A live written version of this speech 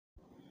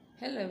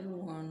Hello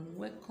everyone,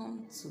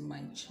 welcome to my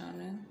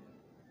channel.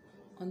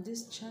 On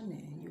this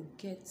channel you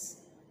get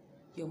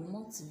your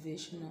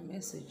motivational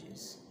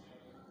messages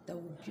that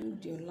will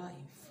build your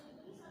life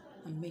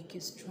and make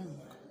you strong.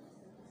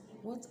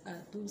 What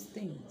are those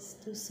things,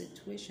 those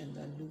situations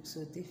that look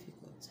so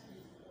difficult?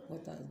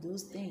 What are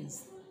those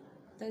things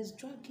that is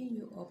dragging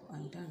you up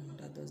and down,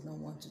 that does not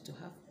want you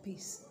to have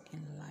peace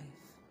in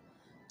life?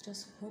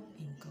 Just hope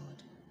in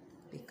God,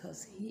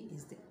 because He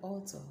is the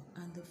author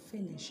and the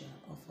finisher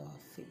of our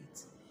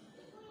faith.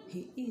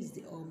 He is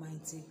the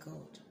Almighty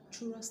God.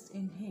 Trust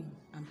in Him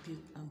and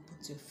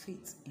put your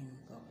faith in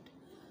God.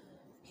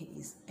 He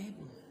is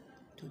able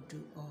to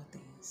do all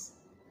things.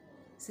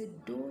 Say,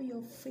 though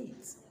your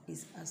faith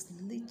is as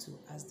little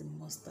as the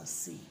mustard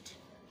seed,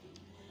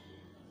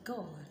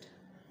 God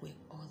will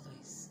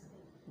always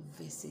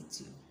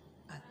visit you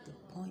at the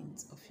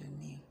point of your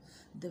nail.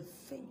 The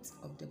faith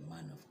of the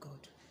man of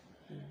God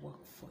will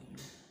work for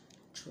you.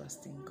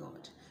 Trust in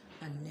God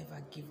and never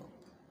give up.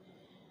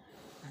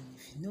 And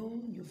if you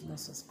know you've not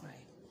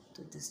subscribed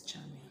to this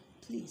channel,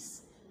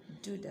 please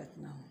do that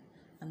now.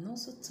 And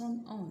also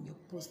turn on your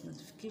post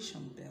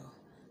notification bell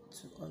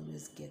to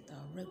always get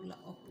our regular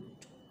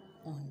upload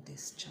on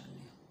this channel.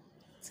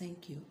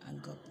 Thank you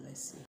and God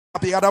bless you.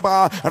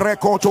 Piadaba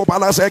rekoto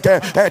balaseke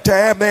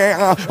eteme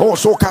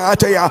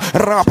osukatea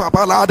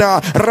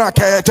rapabalada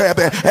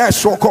raketebe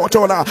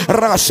esokotola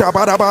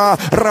rashabaraba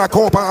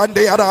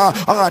rakopandiada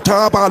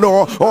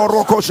atabalo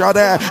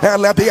orokoshade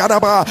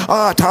elebiadaba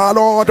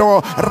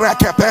atalodo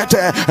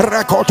rekepete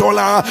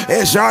rekotola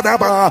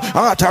ejadaba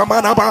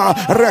atamanaba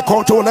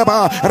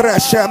rekotolaba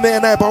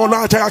reshemene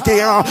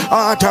bolatakia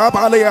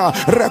atabalia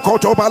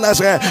rekoto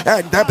balase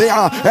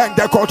endebia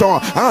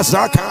endekoto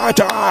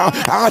azakata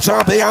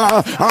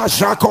azabia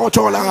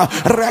Ashakotola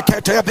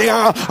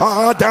reketebia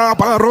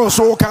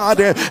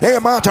adabarosukade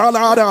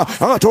ematalada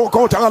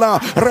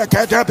atokotala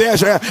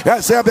reketebese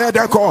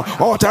ezebedeko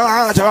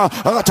otata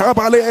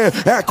atabale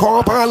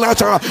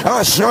ekobalata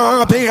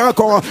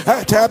ashabiako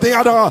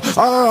etebiada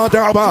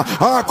adaba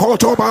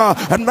akotoba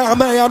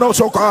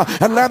nameanosoka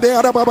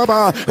lebiada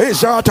baba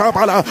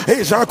isatabala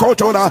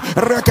isakotola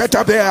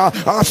reketebia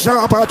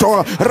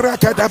ashabato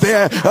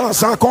reketebia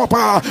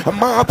asakopa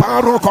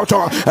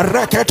maparokoto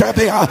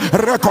reketebia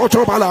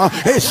rekotobala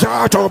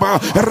Ishatoba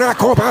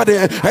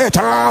Rakobade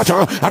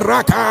Etata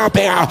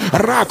Rakabea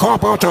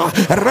Rakopoto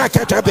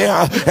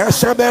Rakatabea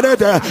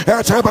Esebede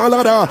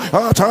Etabalada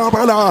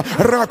Atabala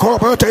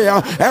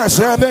Rakopotea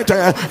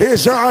Esebete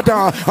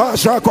Ishada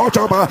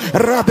Ashakotoba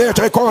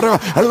Rabete Kora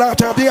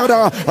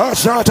Latabiada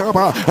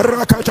Ashataba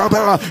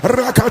Rakataba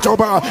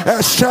Rakatoba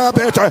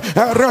Eshabete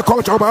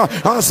Rakotoba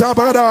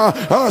Asabada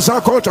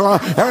Asakota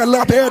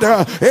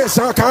Elabeda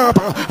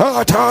Isakaba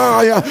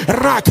Ataya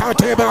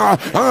Rakateba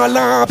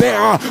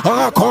Alabea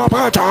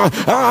Akobata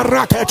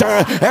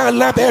Rakete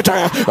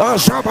Elabeta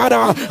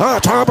Asabada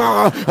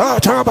Ataba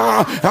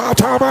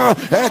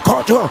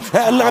Ekoto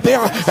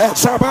Elabea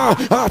Saba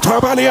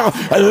Atabalia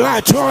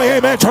Lato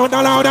Image on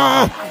the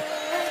louder.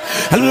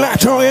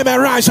 Let your image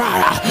rise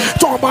higher.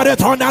 Somebody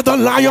turn out the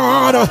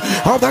lion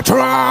of the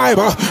tribe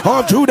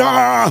of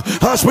Judah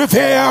has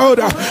revealed.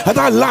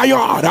 The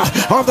lion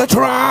of the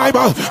tribe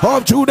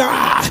of Judah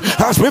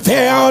has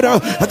revealed.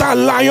 The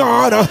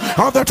lion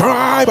of the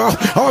tribe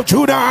of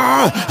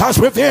Judah has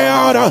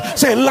revealed.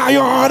 Say,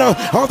 lion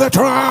of the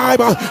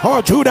tribe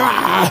of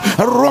Judah.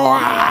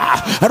 Roar,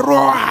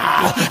 roar,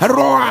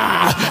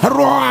 roar,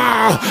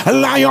 roar.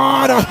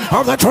 Lion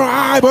of the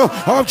tribe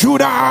of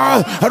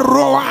Judah.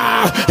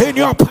 Roar. In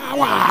your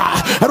power,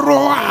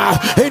 roar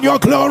in your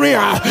glory,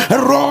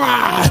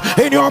 roar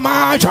in your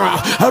might,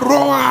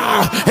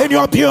 roar in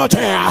your beauty,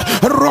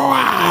 roar,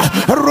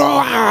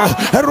 roar,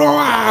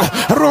 roar,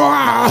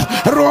 roar,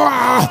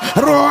 roar,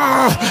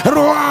 roar,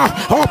 roar.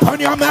 Open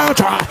your mouth,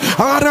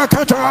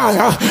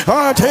 Arakataya,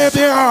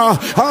 Atebia,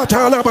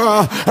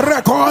 Atalaba,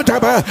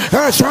 Rekotaba,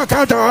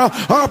 Shakata,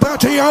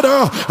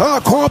 Abatiada,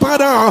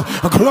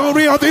 Akobada,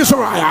 glory of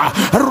Israel,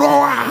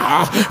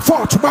 roar,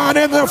 fourth man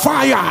in the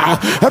fire,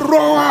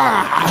 roar.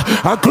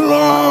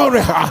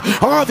 Glory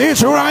of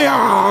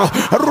Israel,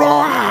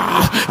 roar,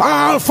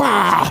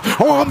 Alpha,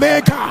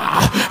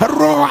 Omega,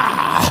 roar,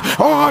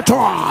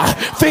 author,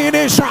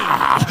 finisher,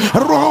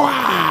 roar,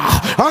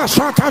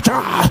 Asakata,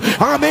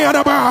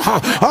 Amiraba,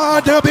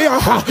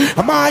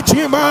 Adabia,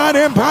 mighty man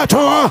in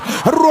battle,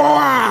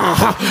 roar,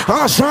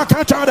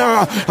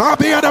 Asakata,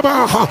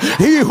 Abiadaba,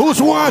 he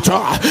whose water,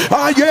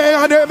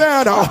 Aye and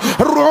Amen,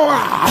 roar,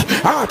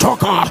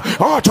 Atoka,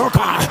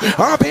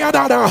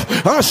 Abiadada,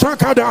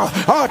 Asaka.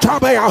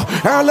 Atabea,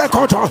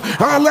 Alekoto,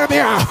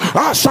 Alebia,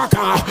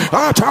 Asaka,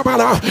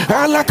 Atabala,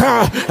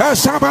 Aleka,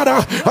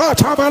 Sabada,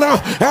 Atabala,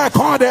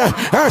 Akode,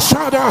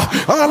 Asada,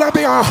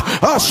 Alebia,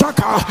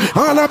 Asaka,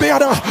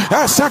 Alebiada,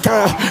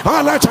 Asaka,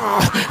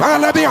 Aleta,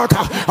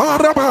 Alebiaka,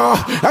 Araba,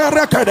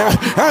 Arekada,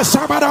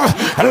 Sabada,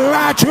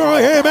 let your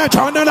image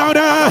on the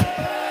louder.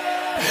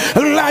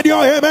 Let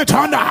your amen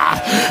thunder.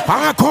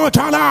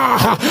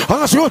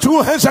 As your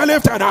two hands are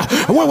lifted,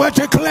 we will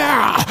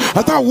declare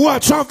the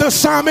words of the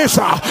psalmist.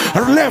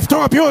 Lift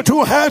up your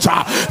two hands.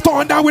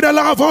 Thunder with a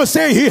loud voice.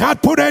 Say he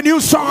had put a new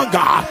song.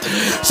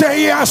 Say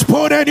he has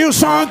put a new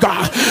song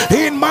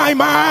in my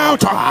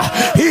mouth.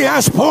 He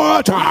has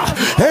put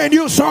a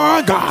new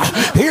song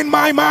in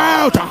my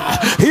mouth.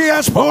 He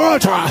has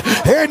put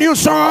a new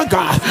song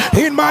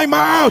in my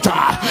mouth.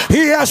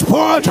 He has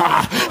put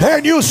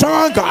a new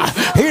song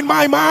in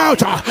my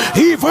mouth.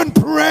 Even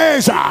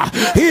praise,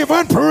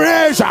 even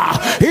praise,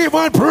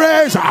 even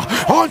praise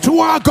unto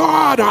our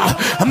God.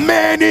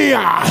 Many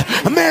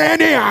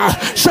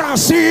shall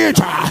see it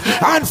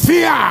and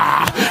fear.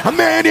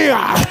 Many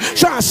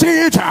shall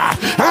see it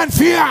and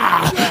fear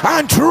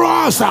and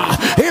trust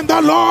in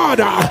the Lord.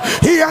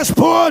 He has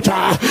put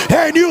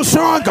a new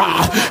song,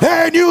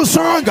 a new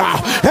song,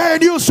 a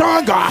new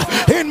song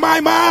in my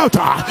mouth.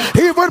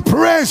 Even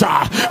praise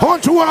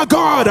unto our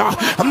God.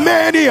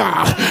 Many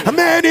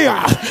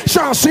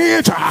shall see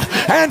it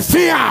and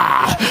fear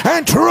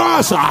and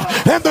trust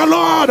in the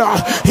Lord.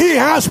 He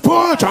has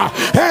put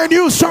a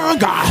new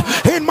song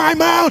in my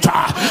mouth.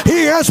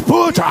 He has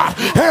put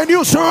a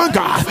new song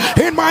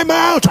in my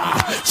mouth.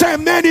 Say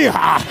many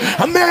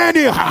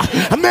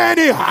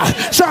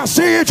shall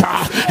see it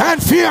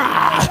and fear.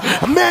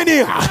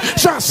 Many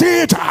shall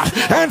see it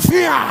and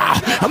fear.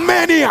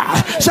 Many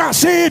shall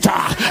see it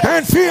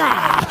and fear.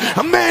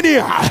 Many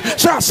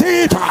shall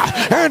see it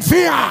and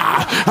fear.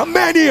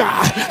 Many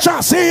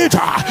shall see it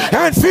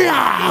and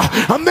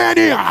fear.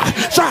 Many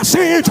shall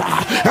see it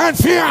and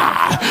fear.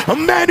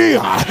 Many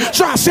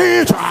shall see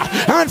it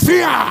and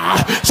fear.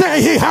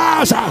 Say he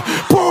has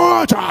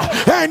put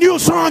a new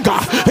song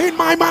in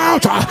my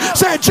mouth.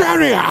 Say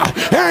Jerry,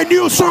 a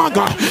new song,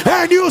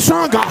 a new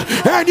song,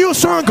 a new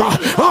song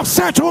of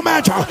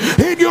settlement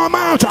in your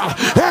mouth.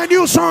 A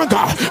new song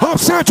of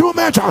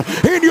settlement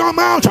in your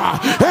mouth.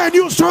 A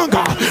new song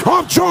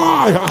of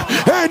joy.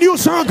 A new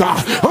song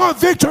of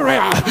victory.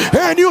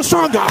 A new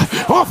song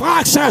of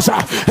access.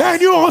 A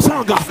new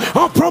song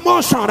of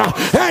promotion.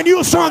 A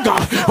new song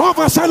of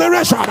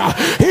acceleration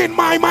in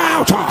my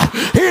mouth.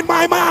 In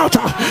my mouth.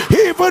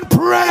 Even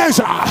praise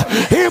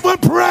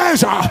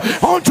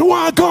unto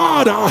our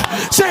God.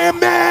 Say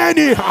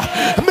many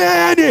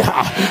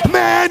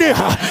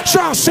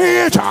shall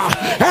see it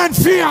and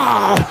fear.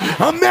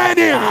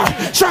 Many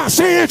shall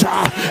see it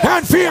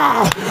and fear.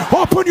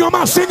 Open your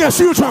mouth, sing a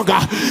new song.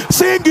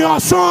 Sing your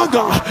song.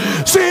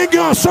 Sing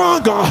your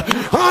song.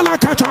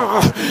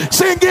 Alakata.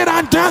 Sing it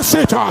and dance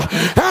it.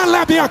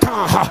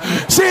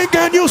 Alabiaka. Sing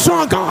a new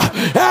song.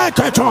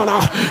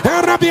 Ekatola.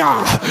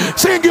 Arabia.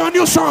 Sing your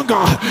new song.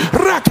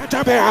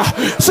 Rakatabea.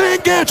 Sing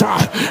it.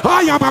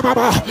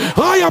 Ayababa.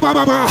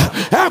 Ayababa.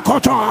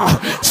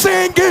 Ekota.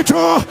 Sing it.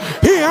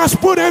 He has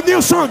put a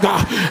new song.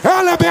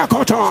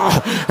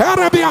 Alabiakota.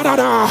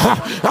 Arabiana.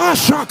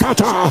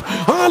 Ashakata.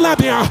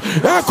 Alabia.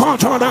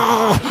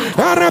 Ekotona.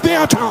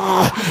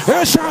 Arabiata.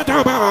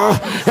 Eshadaba.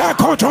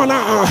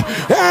 Ekotola.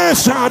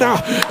 Esada.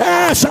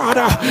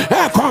 Esada.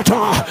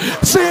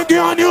 Ekota. Sing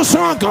your new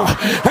song.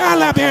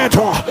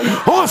 Alabiato.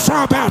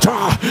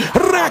 Osabata.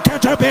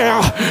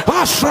 Rakatabea.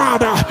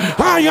 Asada.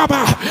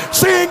 Ayaba.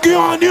 Sing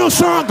your new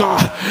song.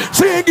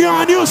 Sing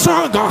your new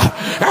song.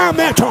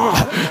 Ameto.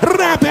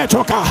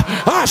 Rabetoka.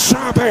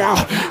 Asabea.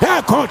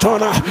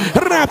 Ekotona.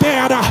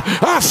 Rabeada.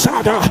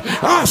 Asada.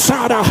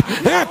 Asada.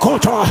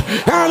 Ekoto.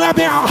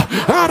 Alabia.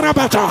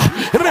 Arabata.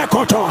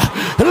 Rekoto.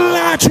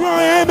 Let your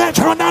image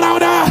on the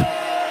louder.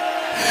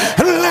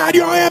 Let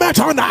your image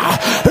on.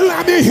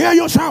 Let me hear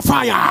you shout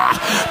fire.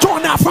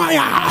 Turn the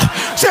fire.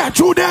 Say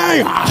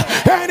today,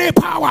 any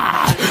power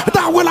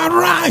that will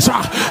arise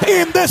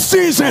in the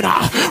season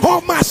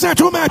of my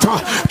settlement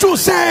to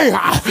say,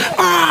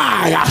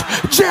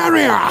 I,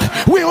 Jerry,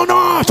 will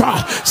not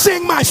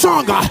sing my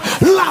song,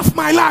 laugh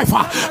my life,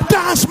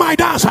 dance my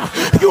dance.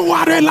 You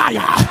are a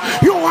liar.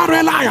 You are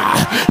a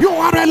liar. You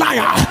are a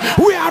liar.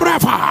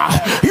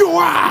 Wherever you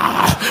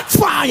are,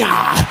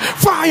 fire,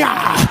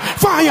 fire,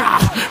 fire,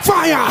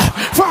 fire,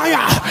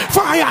 fire,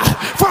 fire,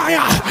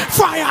 fire,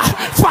 fire,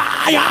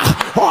 fire.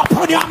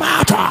 Open your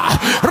mouth.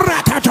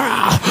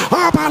 Rakata,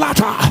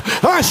 Abalata,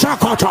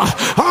 Ashakota,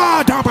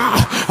 Adaba,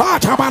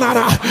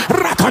 Atabalana,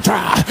 Rakata,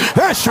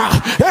 Esha,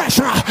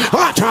 Esha,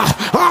 Ata,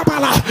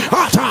 Abala,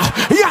 Ata,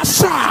 yes,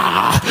 sir,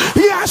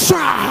 yes, sir.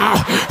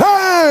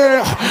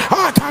 Hey,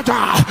 Akata,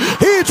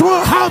 it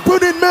will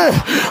happen in me.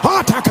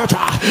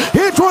 Atakata,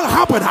 it will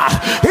happen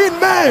in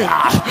me.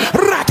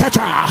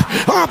 Rakata,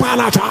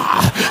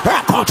 Abalata,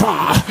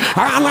 Ekota,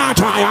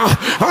 Alataya,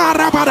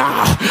 Arabada,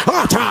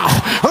 Ata,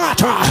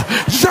 Ata,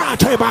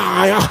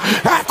 Jatebaya,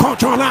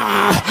 Ekotola,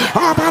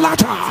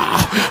 Abalata,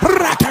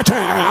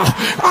 Rakate,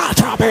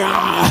 Atabea,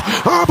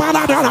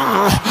 Abaladana,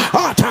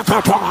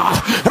 Atakata,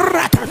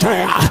 Rakate,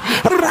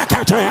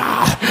 Rakate,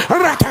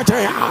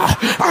 Rakate,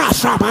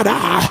 Asabada,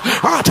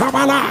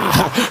 Atabala,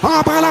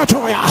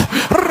 Abalatoya,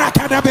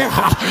 Rakadabea,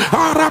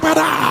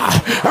 Arabada,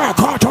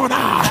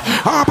 Ekotona,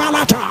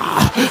 Abalata,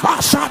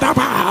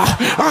 Asadaba,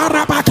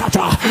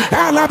 Arabakata,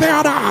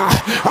 Alabeada,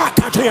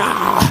 Akate.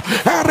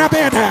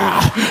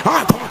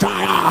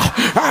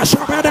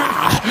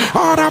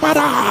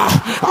 Arabada,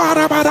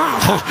 Arabada,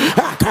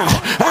 Aka,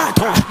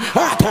 Aka,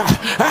 Aka,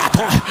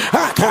 Aka,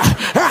 Aka,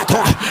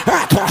 Aka,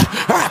 Aka,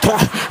 Aka,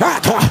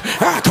 Aka,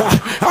 Aka,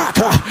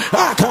 Aka,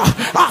 Aka,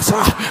 Asa,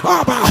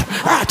 Aba,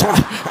 Ata,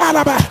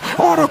 Alaba,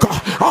 Oroka,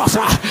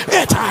 Asa,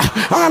 Eta,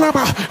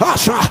 Alaba,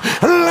 Asa,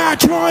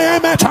 let your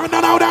image turn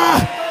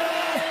around.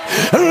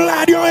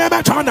 Let your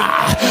image turn.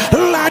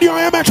 Let your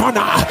image turn.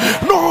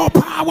 No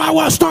power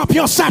will stop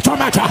your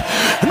settlement.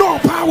 No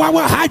power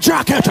will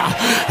hijack it.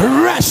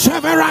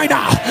 Receive it right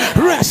now.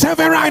 Receive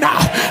it right now.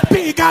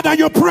 Bigger than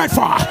you prayed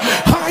for.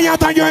 Higher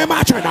than you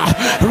imagine.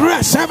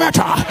 Receive it.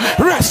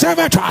 Receive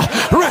it.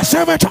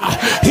 Receive it.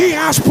 He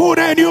has put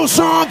a new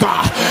song.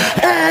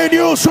 A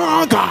new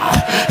song.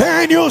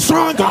 A new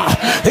song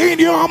in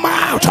your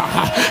mouth.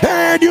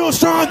 A new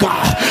song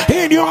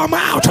in your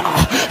mouth.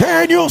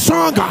 A new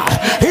song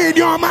in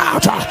your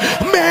mouth.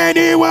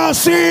 Many will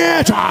see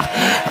it.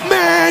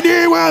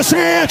 Many will see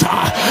it.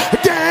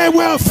 They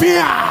will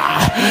fear.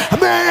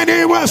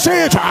 Many will see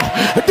it.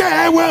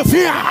 They will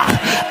fear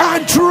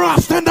and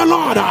trust in the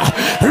Lord.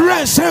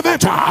 Receive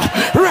it.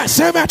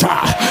 Receive it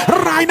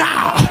right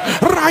now.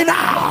 Right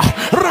now.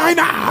 Right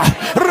now.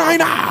 Right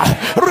now.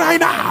 Right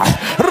now.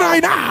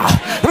 Right now.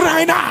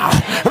 Right now.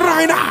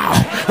 Right now.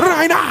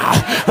 Right now.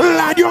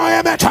 Let your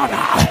image turn.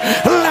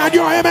 Let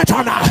your image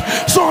turn.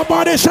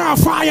 Somebody shall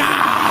fire.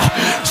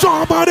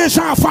 Somebody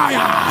shall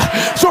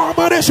fire.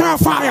 Somebody shall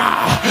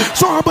fire.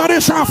 Somebody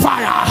shall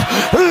fire.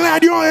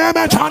 Let your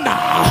image turn.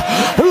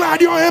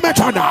 Let your image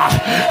turn.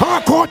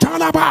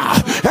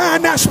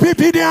 And as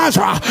people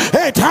answer,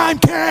 a time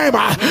came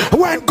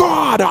when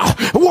God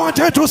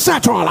wanted to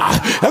settle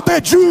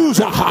the Jews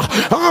in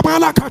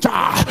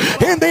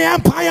the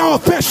empire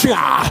of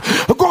Persia.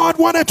 God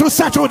wanted to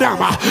settle them.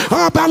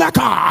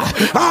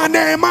 And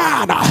a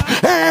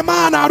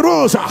man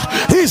arose.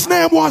 His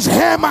name was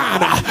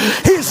Haman.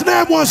 His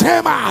name was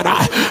Haman.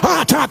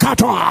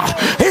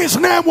 His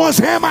name was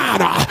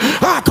Haman.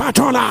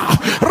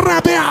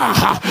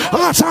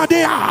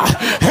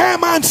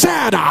 Haman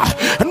said,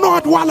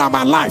 not while I'm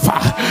alive.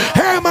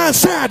 Haman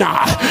said,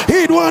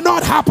 it will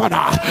not happen.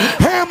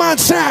 Haman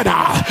said,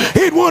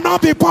 it will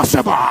not be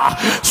possible.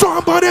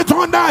 Somebody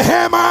thunder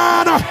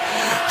Haman.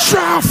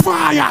 Shall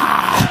fire.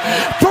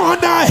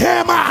 Thunder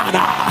Haman.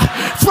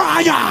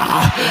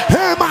 Fire.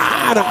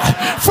 Haman.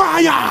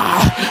 Fire.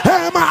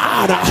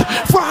 Haman.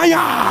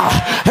 Fire.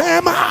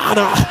 Haman.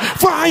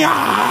 Fire.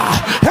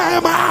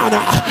 Haman.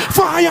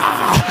 Fire.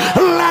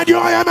 Let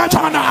your image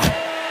turn.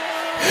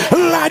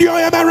 Let your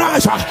image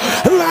rise.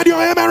 Let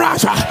your image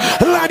rise.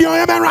 Let your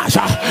image rise.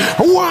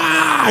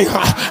 Why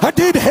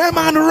did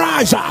Haman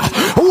rise?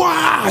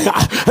 Why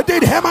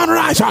did Haman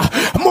rise?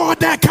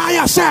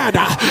 Mordecai said,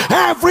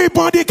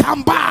 everybody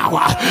can bow.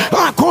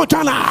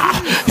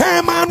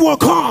 Haman will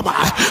come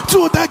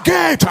to the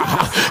gate.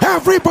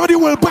 Everybody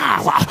will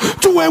bow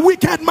to a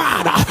wicked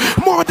man.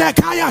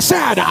 Mordecai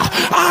said,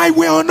 I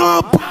will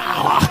not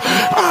bow.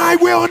 I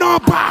will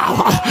not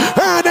bow.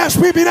 And as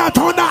people that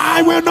told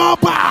I will not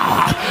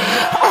bow.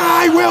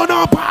 I will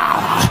not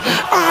bow.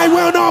 I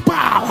will not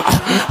bow.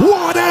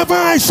 Whatever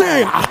I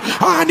say,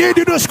 I need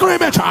you to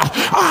scream it.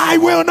 I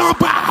will not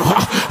bow.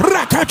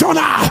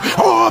 Rakatola,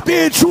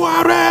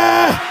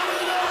 obituary.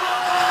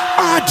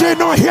 I did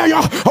not hear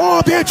you.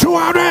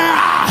 Obituary.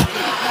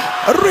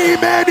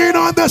 Remaining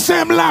on the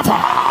same level.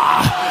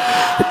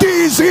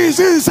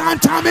 Diseases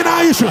and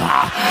termination.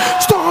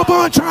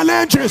 Stubborn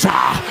challenges.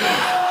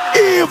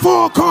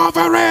 Evil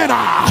covering,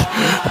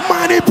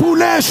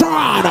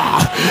 manipulation,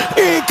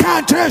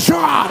 incantation,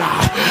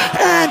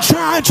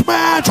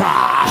 enchantment,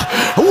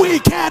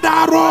 wicked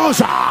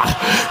arose,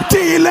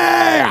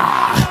 delay,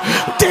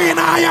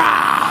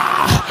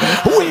 denial,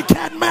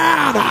 wicked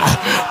man,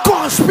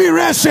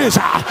 conspiracies,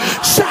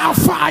 shall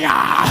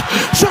fire,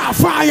 shall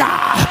fire,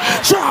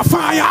 shall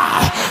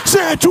fire.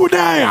 Say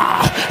today,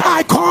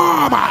 I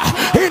come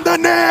in the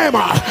name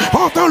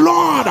of the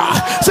Lord.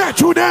 Say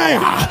today,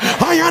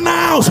 I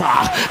announce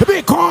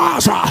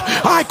because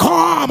I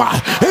come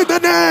in the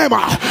name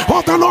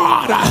of the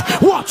Lord.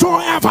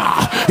 Whatsoever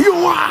you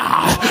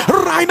are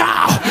right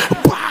now,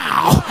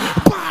 bow,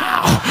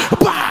 bow,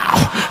 bow,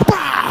 bow,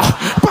 bow,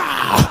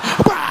 bow,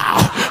 bow,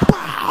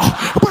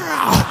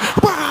 bow,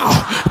 bow,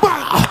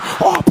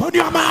 bow. Open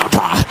your mouth.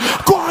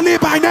 Call it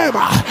by name.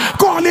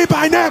 Call it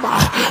by name.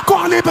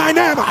 Call it by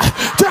name.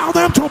 Tell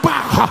them to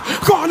bow.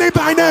 Call it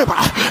by name.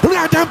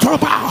 Let them to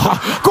bow.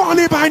 Call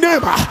it by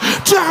name.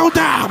 Tell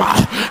them.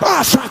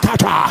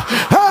 Asakata.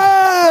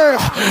 Hey.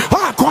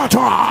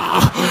 Akota.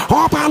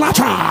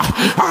 Obalata.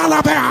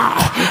 Alabama.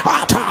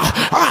 Ata.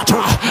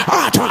 Ata.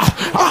 Ata.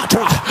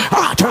 Ata.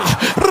 Ata.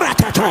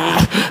 Rakata.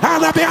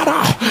 Alabama.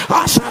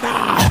 Asada.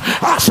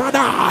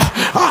 Asada.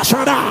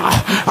 Asada.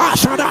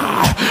 Asada.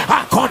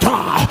 Akota.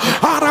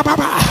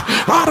 Arababa.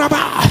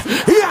 Araba.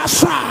 Yes,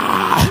 sir.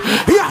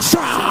 Yes,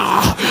 sir.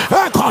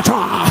 Akota.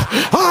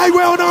 I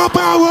will not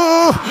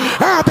bow.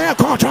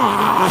 Abekota.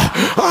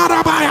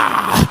 Arabaya.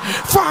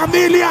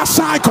 Familiar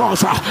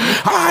cycles,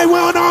 I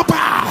will not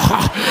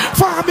bow.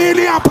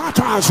 Familiar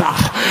patterns,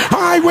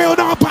 I will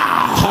not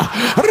bow.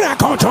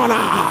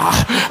 Rekotola,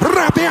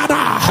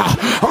 Rabiada,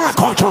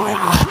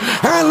 Akotoya,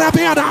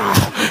 Labiada,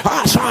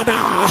 Asada,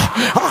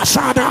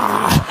 Asada,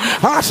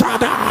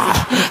 Asada,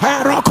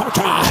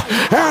 Rokota,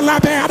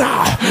 Labiada,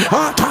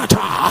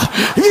 Atata.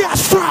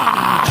 Yes, sir.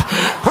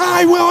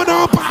 I will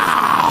not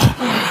bow.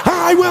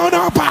 I will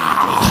not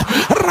bow.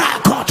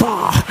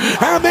 Rakoto,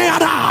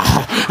 Ameada,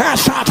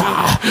 Asata,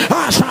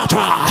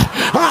 Asata,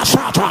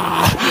 Asata,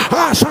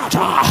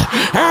 Asata,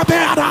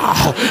 Ameada,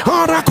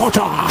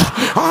 Rakota,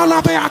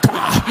 Alabeaka,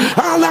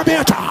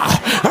 Alabeta,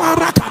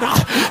 Arakada.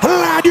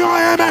 Let your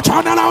image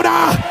on the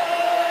louder.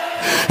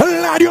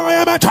 Let your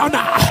image on.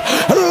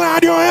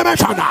 Let your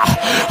image on.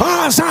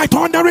 As I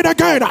thunder it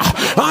again,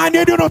 I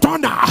need you to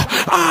thunder.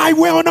 I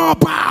will not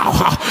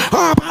bow.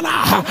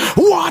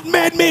 What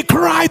made me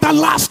cry the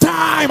last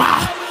time?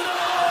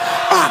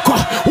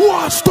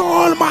 What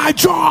stole my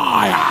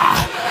joy?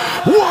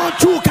 What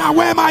took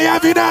away my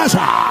evidence?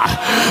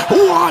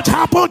 What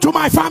happened to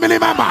my family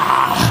member?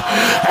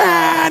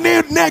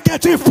 Any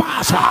negative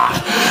past,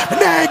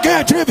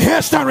 negative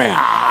history.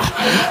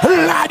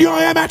 Let your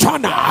image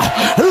on.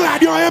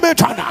 Let your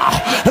image on.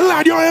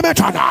 Let your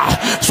image on.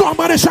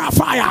 Somebody shall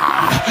fire.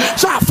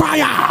 Shall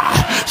fire.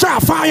 Shall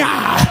fire.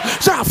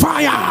 Shall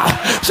fire.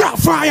 Shall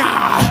fire.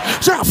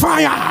 Shall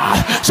fire.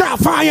 Shall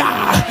fire.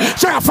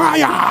 Shall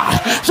fire.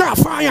 Shall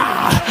fire.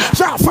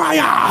 Shall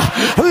fire.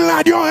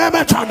 Let your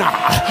image on.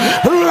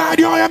 Let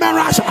your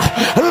image.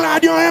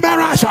 Let your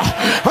image.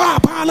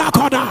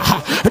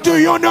 Do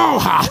you know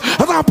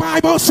the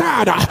Bible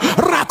said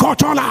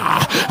Rakotola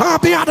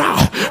Abiada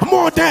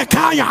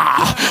Mordecai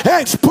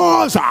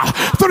exposed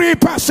 3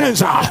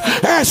 persons,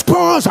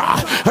 exposed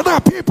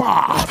the people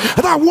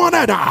that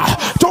wanted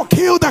to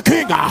kill the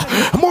king.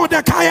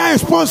 Mordecai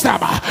exposed them.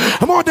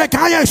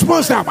 Mordecai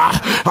exposed them.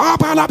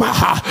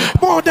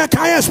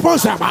 Mordecai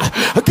exposed them.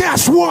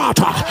 Guess what?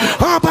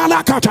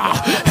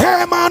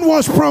 Haman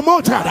was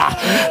promoted.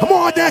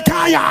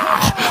 Mordecai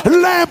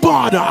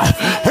labored.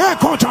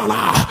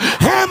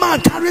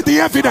 Haman carried the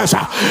evidence.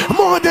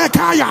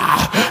 Mordecai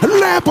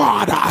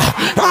labored.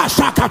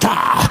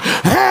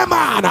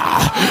 Haman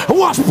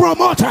was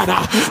promoted.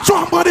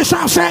 Somebody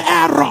shall say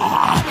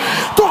error.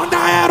 Thunder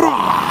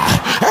error.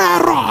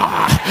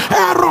 Error.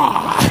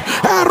 Error.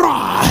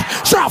 Error.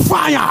 Shall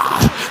fire.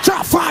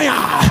 Shall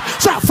fire.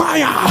 Shall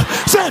fire.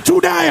 Say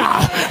today,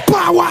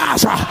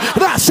 powers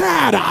that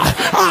said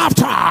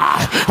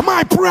after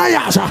my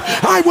prayers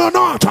I will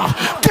not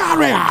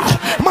carry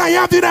my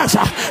evidence.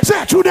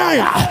 Say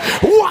today,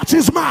 what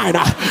is mine?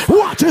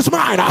 What is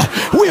mine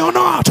will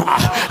not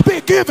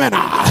be given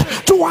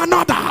to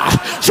another.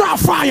 Shall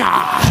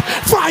fire.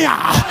 Fire.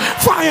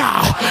 Fire.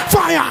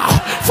 Fire.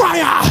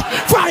 Fire.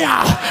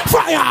 Fire.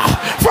 Fire.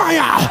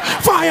 Fire.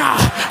 Fire.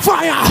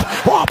 Fire.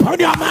 Open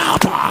your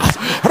mouth.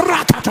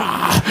 Rakata.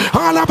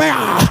 Alabea.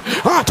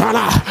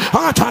 Atala.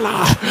 Atala.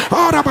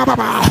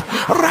 Arababa.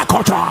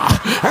 Rakota.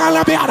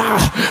 Alabeana.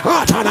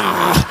 Atala.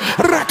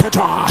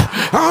 Rakata.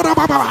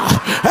 Arababa.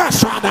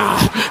 Esada.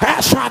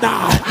 Esada.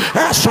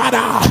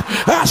 Esada.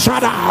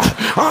 Esada.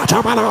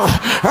 Atamana.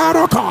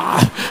 Aroka.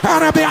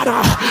 Arabeana.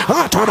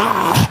 Atana.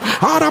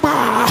 Araba.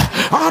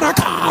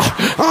 Araka.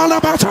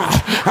 Alabata.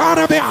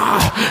 Arabea.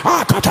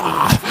 Akata.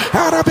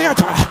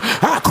 Arabeata.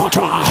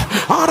 Akota.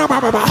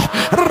 Arababa.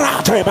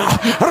 Rateba.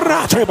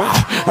 Rateba.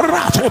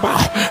 Rateba.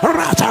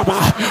 Rataba.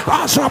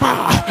 Asaba.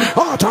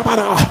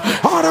 Atamana.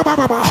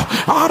 Arababa.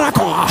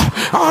 Araka.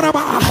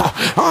 Araba.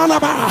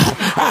 Alaba.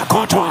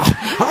 Akota.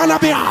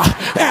 Alabia.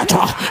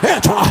 Eta.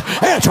 Eta.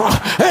 Eta.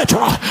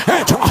 Eta.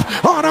 Eta.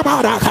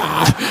 Arabaraka.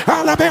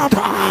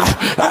 Alabeata.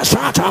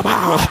 Sataba.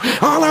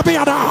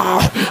 Alabiada.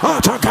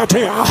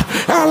 Atakatia.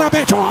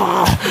 Alabeta.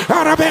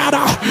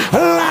 Arabiada.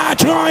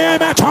 Let your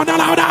image on the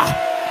louder.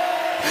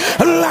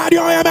 Let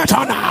your image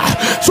on.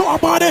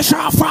 Somebody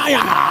shall fire.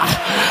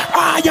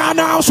 I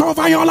announce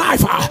over your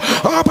life.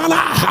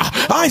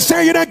 I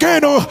say it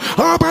again.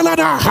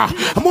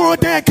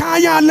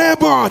 Mordecai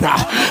labored.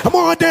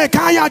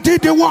 Mordecai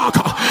did the work.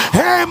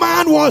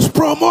 Haman was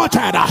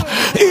promoted.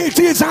 It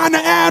is an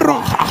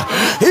error.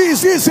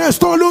 Is this a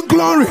stolen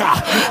glory?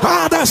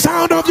 At the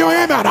sound of your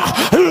amen,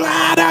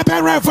 let it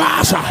be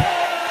reversed.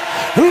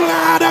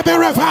 Let it be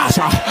reversed.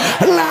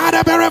 Let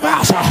it be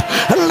reversed.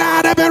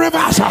 Let it be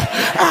reversed.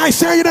 I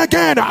say it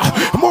again.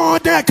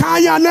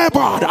 Mordecai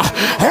labored.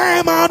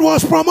 Haman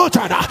was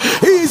promoted.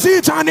 Is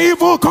it an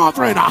evil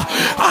covering?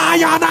 I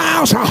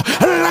announce.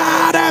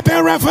 Let it be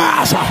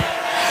reversed.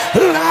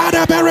 Let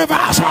it be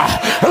reversed.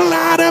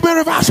 Let it be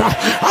reversed.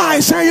 I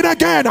say it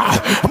again.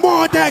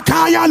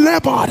 Mordecai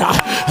labored.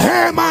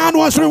 Haman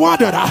was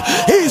rewarded.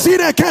 Is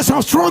it a case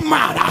of strong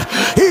man?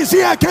 Is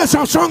it a case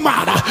of strong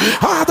man?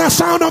 At the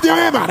sound of your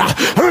amen,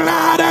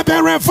 let it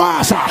be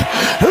reversed.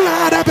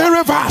 Let it be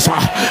reversed.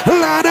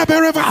 Let it be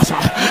reversed.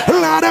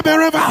 Let it be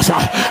reversed.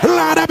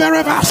 Let it be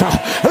reversed.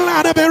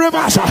 Let it be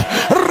reversed.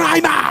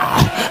 Right now.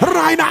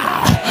 Right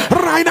now.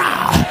 Right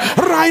now.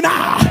 Right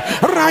now.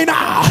 Right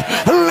now.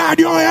 Let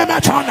your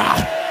image on.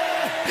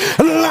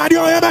 Let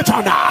your image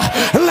on.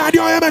 Let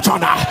your image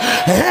on.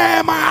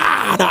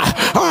 Haman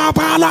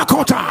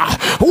Abalakota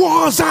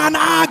was an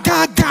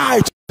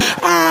Agagite.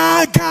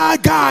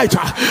 Agagite.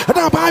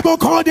 The Bible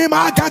called him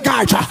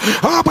Agagite.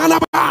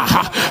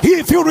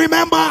 If you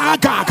remember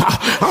Agag,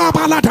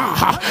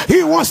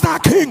 he was the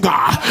king.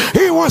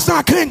 He was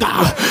the king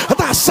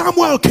that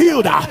Samuel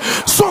killed.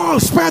 Saul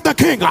spared the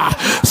king.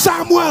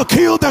 Samuel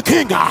killed the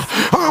king.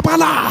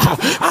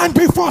 And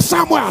before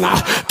Samuel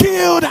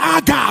killed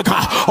Agag,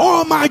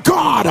 oh my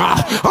God,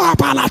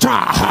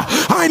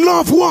 I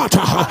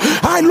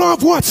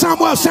love what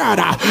Samuel said.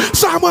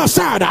 Samuel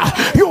said,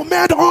 you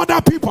made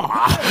other people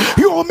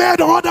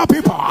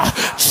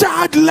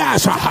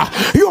childless.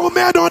 You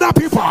made other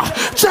people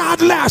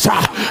childless.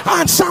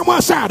 And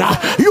Samuel said,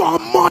 your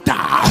mother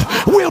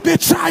will be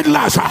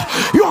childless.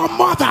 Your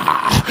mother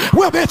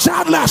will be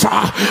childless.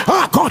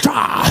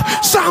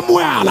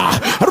 Samuel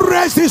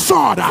raised his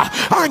sword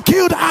and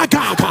killed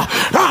Agag.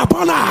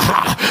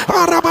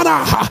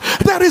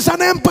 There is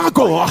an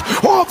embargo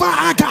over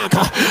Agag.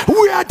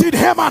 Where did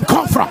Haman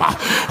come from?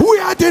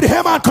 Where did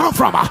Haman come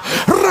from?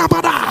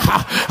 Rabada,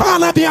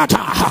 Alabiata,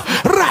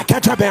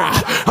 Rakatabea,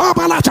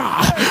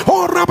 Abalata,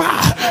 oh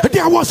Rabba.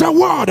 There was a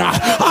word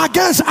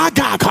against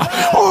Agag.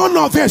 All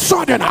of a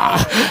sudden,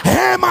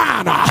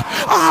 Haman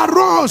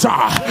arose.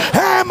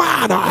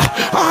 Haman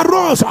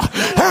arose.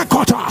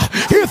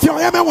 If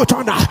your amen will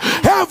turn,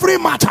 every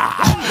matter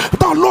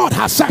the Lord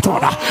has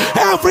settled.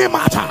 Every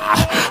matter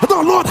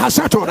the Lord has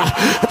settled.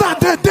 That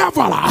the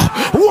devil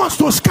wants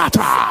to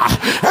scatter.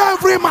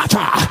 Every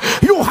matter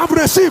you have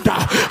received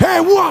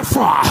a word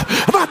for,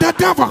 that the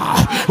devil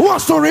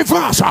wants to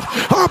reverse.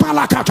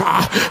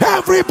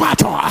 Every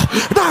battle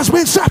that's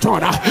been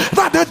settled,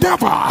 that the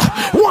devil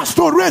wants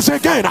to raise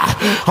again.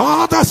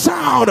 The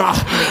sound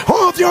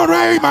of your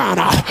amen.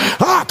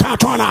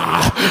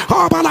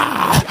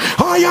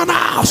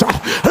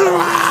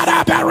 Let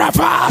it be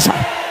reversed.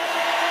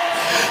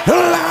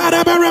 Let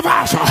it be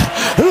reversed.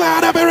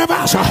 Let it be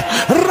reversed.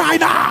 Right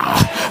now.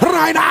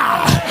 Right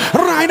now.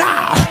 Right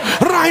now.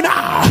 Right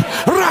now.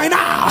 Right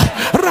now.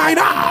 Right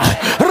now.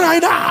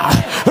 Right now.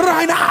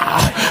 Right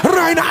now.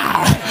 Right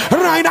now.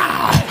 Right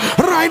now.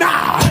 Right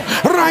now.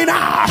 Right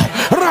now.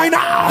 Right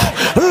now.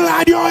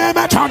 Let your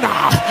image on.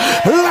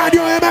 Let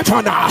your image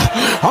on.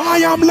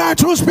 I am led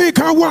to speak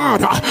a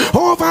word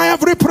over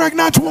every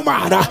pregnant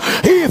woman.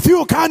 If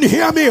you can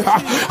hear me,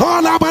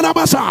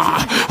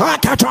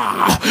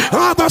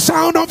 the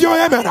sound of your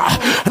amen.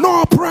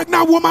 No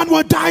pregnant woman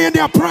will die in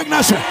their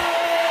pregnancy.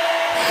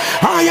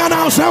 I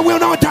announce they will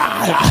not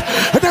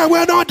die. They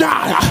will not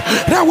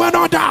die. They will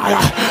not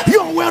die.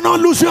 You will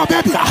not lose your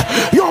baby.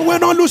 You will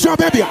not lose your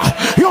baby.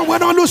 You will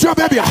not lose your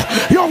baby.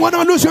 You will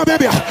not lose your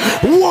baby.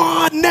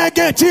 What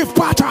negative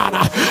pattern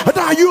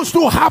that used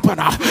to happen?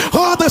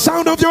 The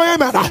sound of your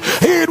amen.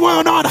 It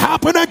will not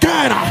happen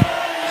again.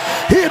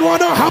 It will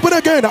not happen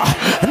again.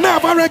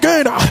 Never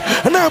again.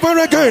 Never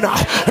again.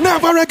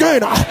 Never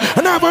again.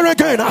 Never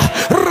again.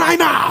 Right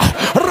now.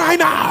 Right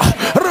now.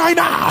 Right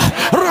now.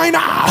 Right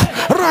now.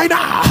 Right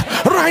now.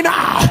 Right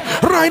now.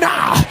 Right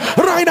now.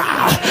 Right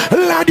now.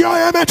 Let your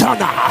amen turn.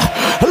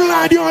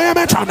 Let your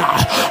amen turn.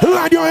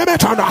 Let your amen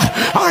turn.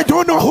 I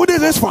don't know who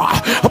this is for,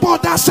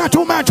 but that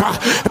settlement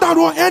that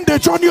will end the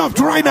journey of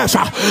dryness.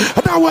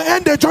 That will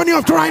end the journey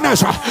of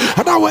dryness.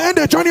 That will end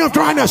the journey of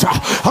dryness.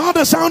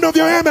 The sound of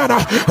your amen.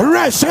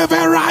 Receive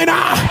it right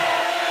now.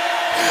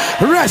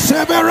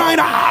 Receive it right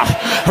now.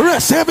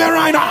 Receive it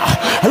right now.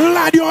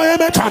 Let your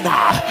image on.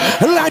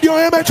 Let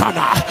your image on.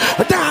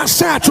 That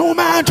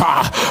settlement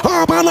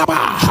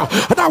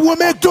that will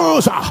make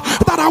those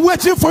that are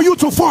waiting for you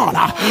to fall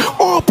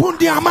open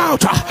their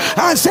mouth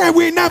and say,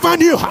 we never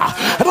knew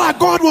that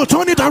God will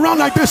turn it around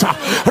like this.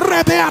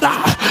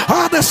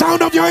 The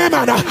sound of your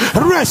amen.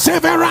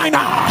 Receive it right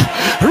now.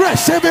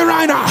 Receive it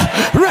right now.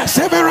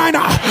 Receive it right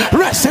now.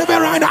 Receive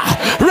it right now.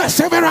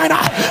 Receive it right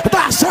now.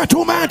 That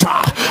settlement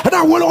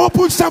that will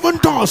open 7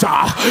 doors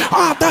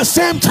at the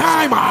same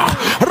time. I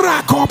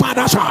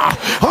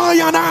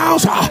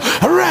announce,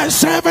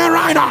 receive it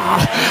right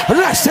now.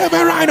 Receive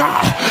it right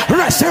now.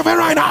 Receive it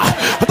right now.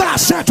 That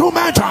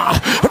settlement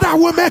that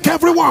will make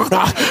everyone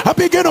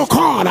begin to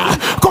call.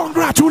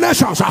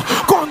 Congratulations.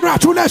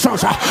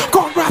 Congratulations.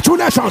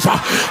 Congratulations.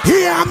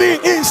 Hear me.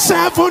 In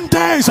 7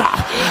 days.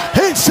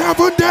 In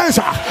 7 days.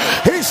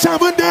 In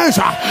 7 days.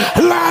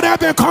 Let it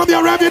become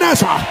your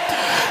evidence.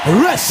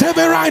 Receive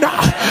it right now.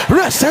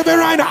 Receive it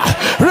right now.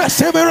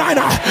 Receive it right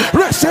now.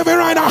 Receive it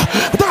right now.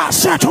 That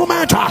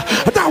settlement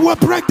that will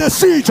break the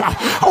siege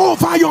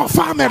over your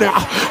family.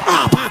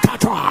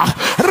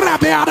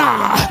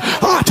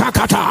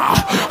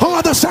 Oh,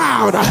 the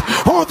sound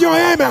of your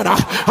amen.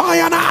 I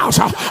announce,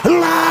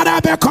 let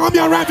it become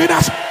your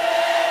evidence.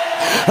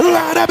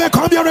 Let it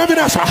become your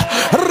evidence.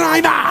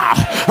 Right now.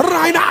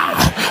 Right now.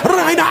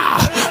 Right now.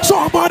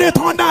 Somebody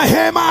thunder,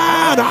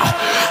 Haman.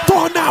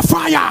 Thunder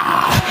fire.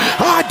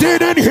 I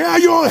didn't hear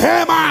you,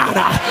 Haman.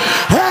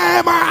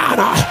 Haman.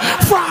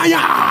 Fire.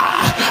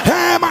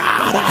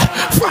 Haman.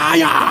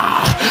 Fire.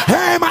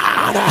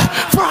 Haman.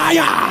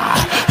 Fire.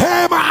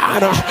 Haman.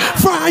 Amen.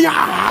 Fire.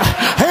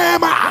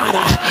 Amen.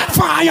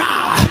 Fire.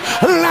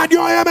 Let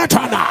your amen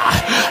turn.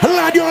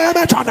 Let your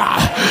amen turn.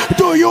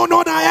 Do you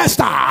know that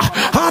Esther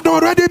had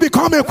already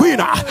become a queen?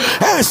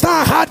 Esther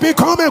had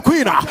become a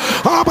queen.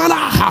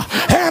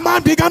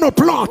 Haman began to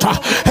plot.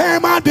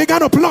 Haman began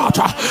to plot.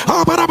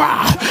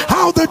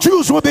 How the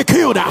Jews will be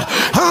killed.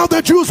 How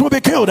the Jews will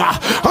be killed.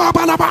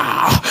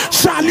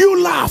 Shall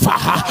you laugh?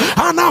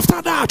 And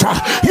after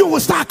that, you will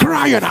start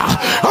crying.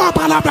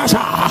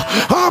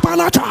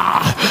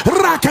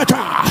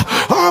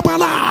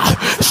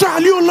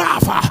 Shall you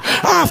laugh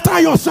after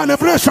your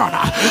celebration?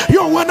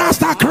 You will not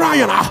start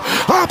crying.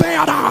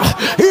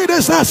 It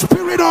is the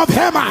spirit of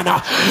Haman.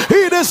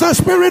 It is the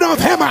spirit of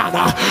Haman.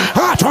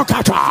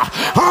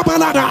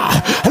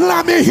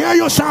 Let me hear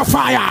you shout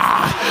fire.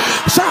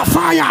 Shout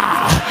fire.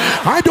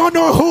 I don't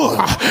know who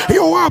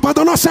you are, but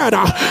the Lord said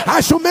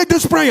I should make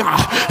this prayer.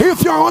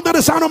 If you are under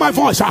the sound of my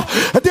voice,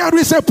 there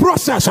is a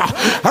process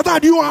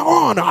that you are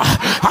on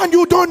and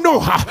you don't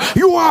know.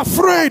 You are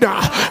afraid.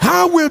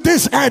 How will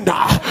this end?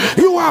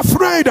 You are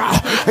afraid.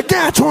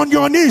 Get on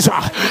your knees.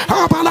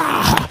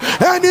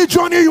 Any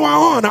journey you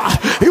are on,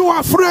 you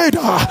are afraid.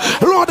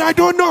 Lord, I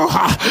don't know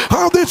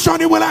how this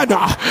journey will end.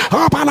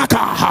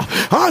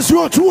 As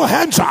your two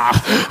hands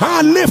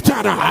are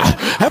lifted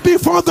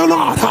before the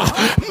Lord,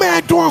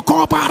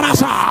 Medoko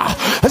Barasa,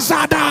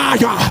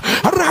 Zadaya,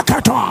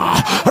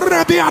 Rakata,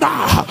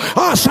 Rebiada,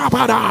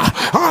 Asabada,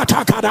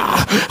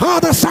 Atakada,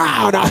 the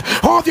sound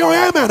of your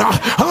amen,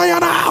 I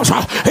announce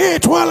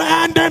it will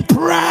end in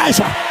praise.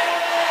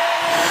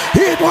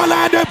 It will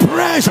end in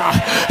praise.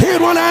 It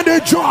will end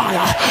in joy.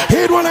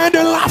 It will end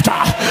in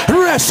laughter.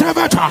 Receive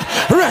it.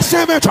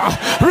 Receive it.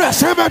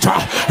 Receive it.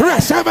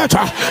 Receive it.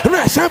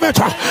 Receive it.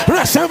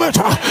 Receive it.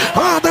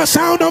 The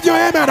sound of your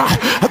amen.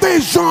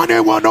 This journey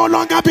will no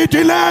longer be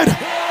delayed.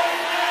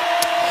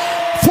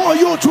 For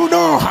you to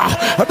know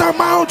the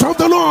mouth of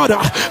the Lord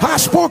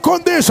has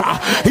spoken this.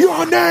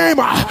 Your name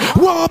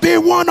will be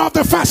one of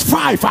the first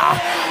 5.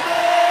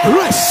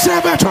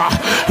 Receive it,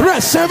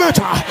 receive it,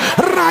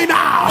 right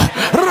now,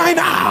 right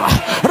now,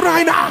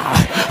 right now,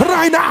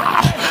 right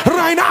now,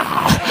 right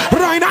now,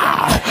 right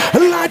now.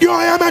 Let your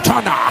amen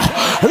turn,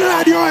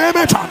 let your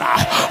amen turn,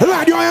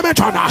 let your amen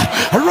turn.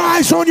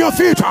 Rise on your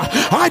feet.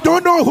 I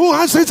don't know who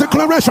has this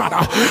declaration,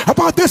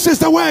 but this is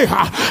the way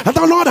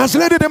the Lord has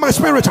laid it in my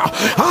spirit.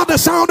 At the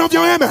sound of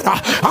your amen,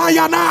 I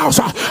announce,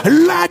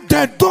 let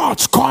the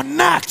dots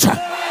connect.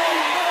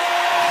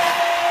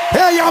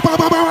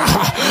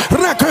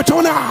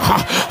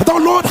 The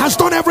Lord has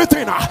done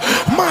everything.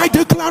 My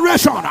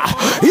declaration,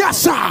 yes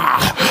sir,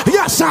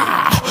 yes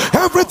sir,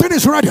 everything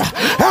is ready,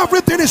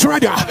 everything is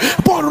ready.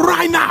 But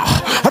right now,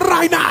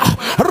 right now,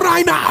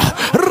 right now,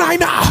 right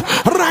now,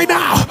 right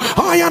now,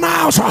 I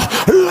announce,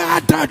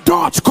 let the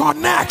dots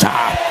connect.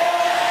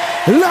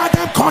 Let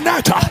them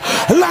connect.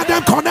 Let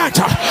them connect.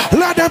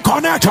 Let them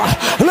connect.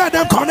 Let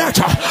them connect.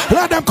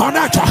 Let them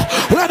connect.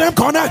 Let them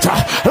connect.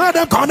 Let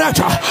them connect.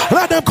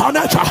 Let them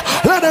connect.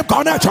 Let them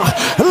connect.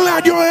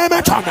 Let your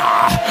amen turn.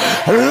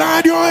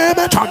 Let your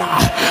amen turn.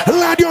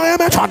 Let your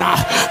amen turn.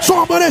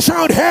 Somebody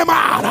shout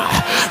Haman.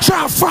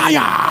 Shout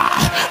fire.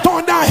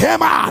 Thunder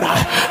Haman.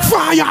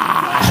 Fire.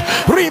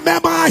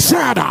 Remember I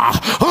said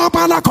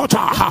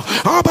Abalakota.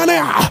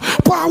 Abalea.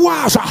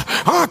 Powers.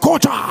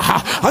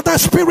 Akota. The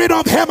spirit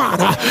of Haman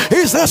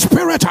is the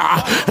spirit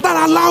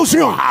that allows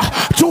you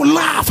to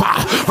laugh.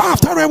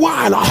 After a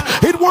while,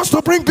 it wants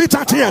to bring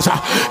bitter tears.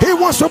 It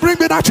wants to bring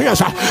bitter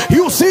tears.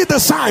 You see the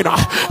sign,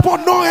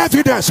 but no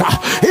evidence.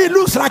 It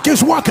looks like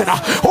it's working.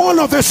 All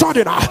of a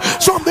sudden,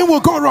 something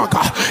will go wrong.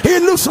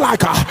 It looks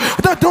like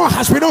the door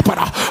has been opened.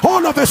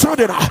 All of a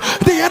sudden,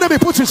 the enemy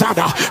puts his hand.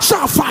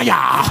 Shout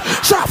fire!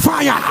 Shout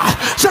fire!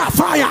 Shout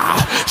fire!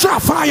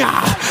 Shout fire!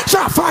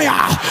 Shout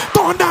fire!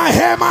 Thunder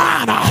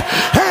Haman!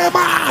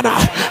 Haman!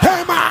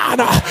 Haman!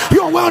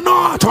 You will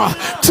not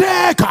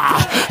take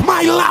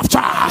my laughter.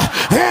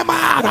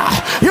 Haman!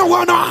 You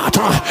will not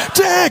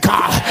take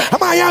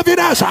my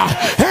evidence.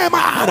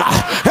 Haman!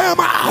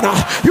 Haman!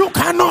 You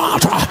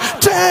cannot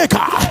take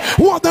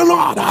what the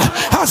Lord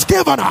has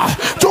given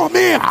to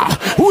me.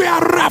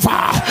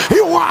 Wherever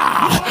you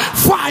are,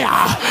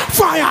 fire!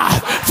 Fire!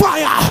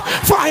 Fire!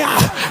 Fire!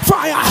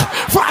 Fire!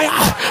 Fire!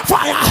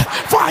 Fire!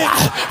 Fire!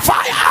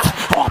 Fire!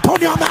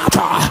 Open your mouth.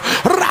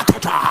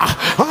 Rakata!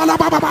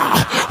 Alabama!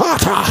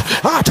 Ata!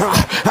 Ata!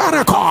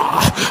 Arako!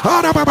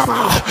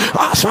 Arababa!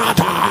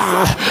 Asata!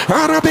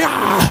 Arabia!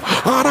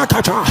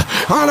 Arakata!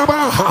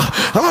 Alabaha!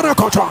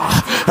 Arakota!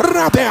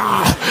 Rabia!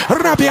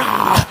 Rabia!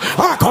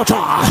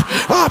 Akota!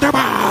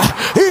 Adama!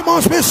 He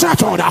must be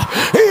settled.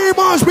 He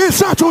must be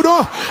settled.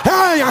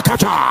 Hey,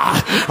 Akata!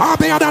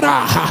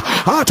 Abiadada!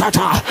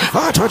 Atata!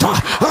 Atata!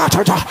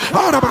 Atata!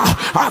 Araba!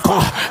 Ako!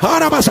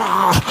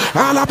 Arabasa!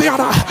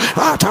 Alabiada!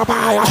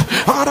 Atabaya!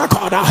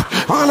 Arakoda!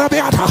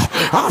 Alabiata!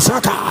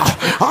 Asaka!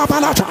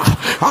 Abalata!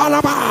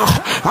 Alaba!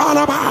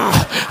 Alaba!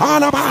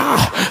 Alaba!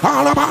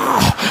 Alaba!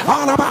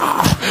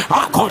 Alaba!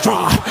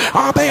 Akotra,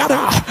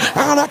 Abeada,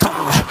 Alaka,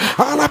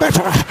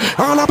 Alabeta,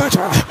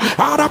 Alabeta,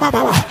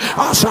 Arababa,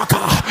 Asaka,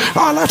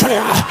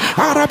 Alatea,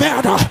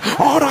 Arabeda,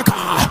 Oraka,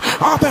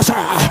 Abesa,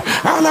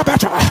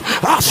 Alabeta,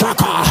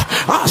 Asaka,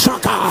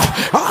 Asaka,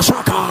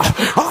 Asaka,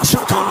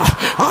 Asaka,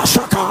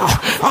 Asaka,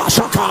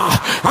 Asaka,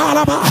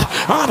 Alaba,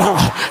 Ada,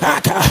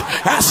 Aka,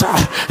 Asa,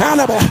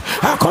 Alaba,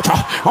 Akota,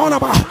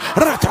 Olaba,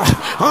 Raka,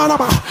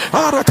 Alaba,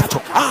 Arakato,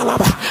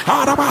 Alaba,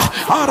 Araba,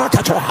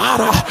 Arakata,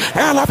 Ara,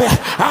 Alabe,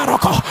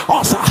 Arako,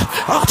 Osa,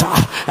 Ata,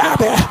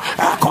 Abe,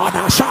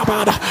 Akona,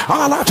 Shabada,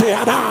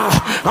 Alatiana,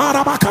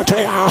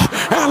 Arabakatea,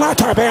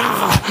 Alatabea,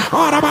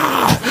 Araba,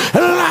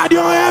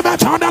 Ladio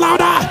Everton,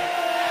 louder.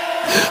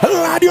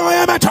 Let your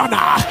image on.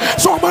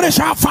 Somebody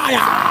shall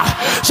fire.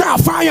 Shall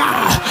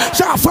fire.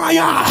 Shall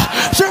fire.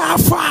 Shall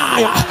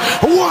fire.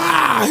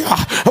 Why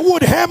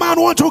would Haman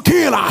want to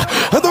kill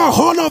the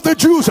whole of the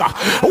Jews?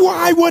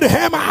 Why would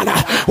Haman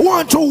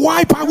want to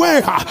wipe away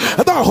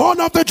the whole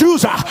of the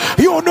Jews?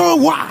 You know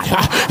why?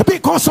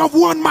 Because of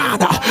one man,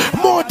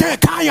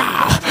 Mordecai.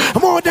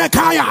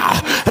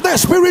 The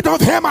spirit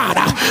of Haman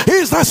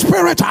is the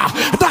spirit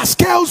that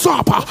scales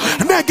up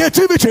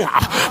negativity.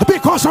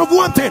 Because of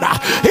one thing,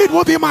 it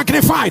will be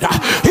magnified.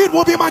 It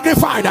will be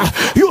magnified.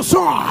 You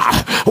saw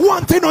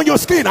one thing on your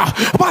skin.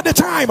 By the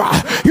time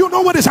you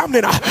know what is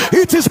happening,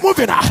 it is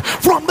moving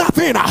from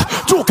nothing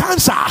to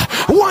cancer.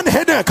 One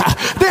headache,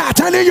 they are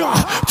telling you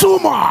two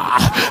more.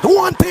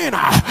 One thing,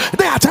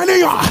 they are telling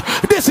you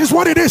this is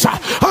what it is.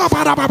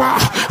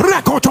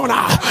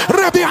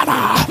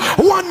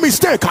 One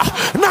mistake,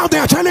 now they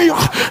are telling you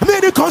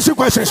many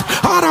consequences.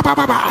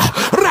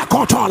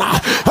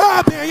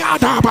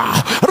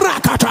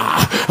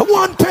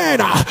 One pain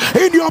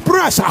in your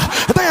breast,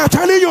 they are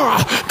telling you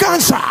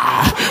cancer.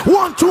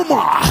 One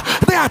tumor,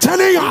 they are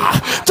telling you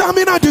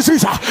terminal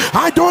disease.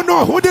 I don't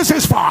know who this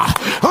is for.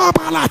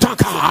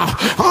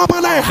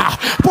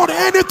 But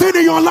anything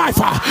in your life,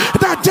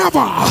 the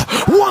devil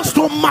wants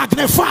to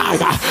magnify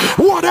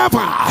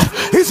whatever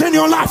is in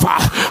your life.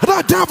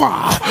 The devil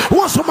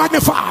wants to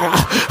magnify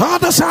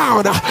the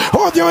sound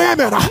of your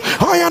amen.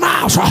 Iron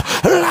house,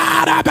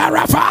 let it be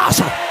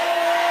reversed.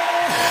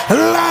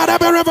 Let it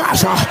be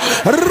reversed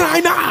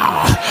right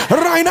now,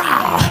 right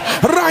now,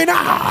 right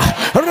now,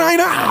 right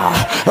now,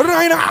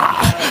 right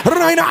now,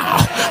 right now.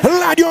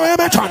 Let your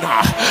image on,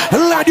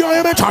 let your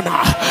image on,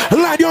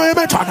 let your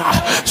image on.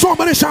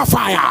 Somebody shall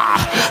fire,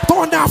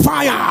 thunder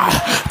fire,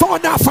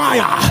 thunder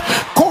fire.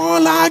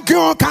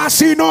 Colangio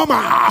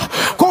Casinoma,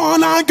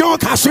 Colangio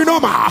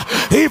Casinoma.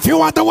 If you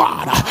are the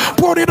one,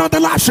 put it on the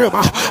live stream.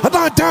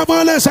 The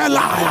devil is a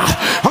liar.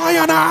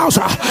 Iron house,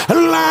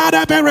 let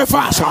it be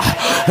reversed.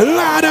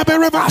 Let it be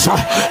reversed.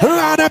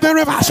 Let it be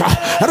reversed.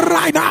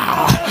 Right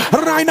now,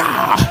 right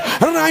now,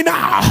 right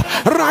now,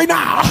 right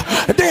now.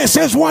 This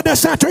is what they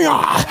said to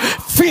you.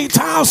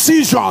 Fetal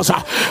seizures.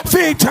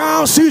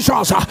 Fetal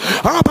seizures.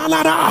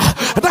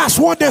 That's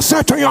what they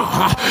said to you.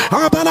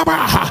 I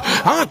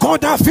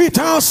got a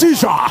fetal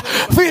seizure.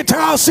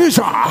 Fetal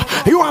seizure.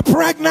 You are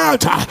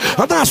pregnant.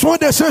 That's what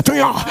they said to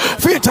you.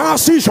 Fetal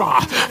seizure.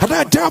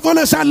 The devil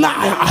is a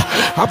liar.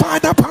 By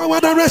the power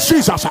that raised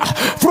Jesus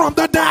from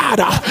the dead,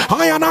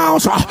 I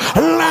announce,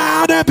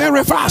 let it be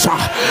reversed.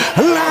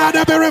 Let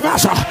it be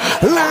reversed.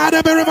 Let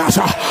it be reversed.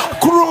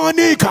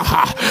 Chronic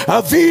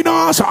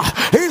venous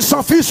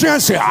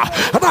insufficiency.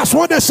 That's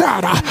what they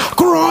said.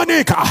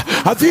 Chronic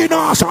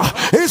venous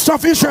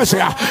insufficiency.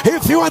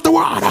 If you are the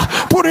one,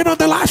 put it on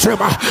the live stream.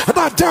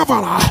 The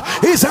devil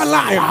is a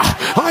liar.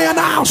 I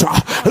announce,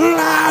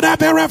 let it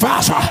be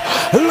reversed.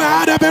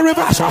 Let it be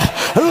reversed.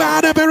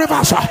 Let it be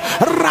reversed.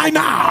 Right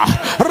now.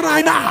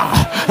 Right now.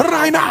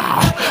 Right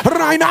now.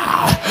 Right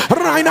now.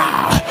 Right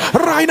now.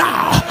 Right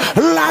now.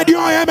 Let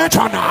your image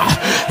on.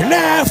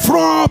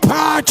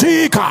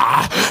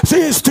 Nephropathica.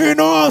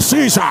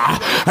 Cystinosis.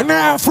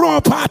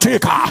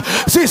 Nephropathica.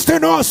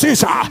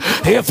 Cystinosis.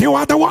 If you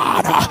are the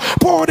one,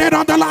 put it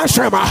on the live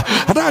stream.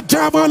 The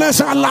devil is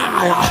a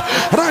liar.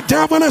 The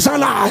devil is a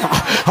liar.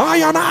 I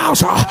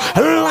announce,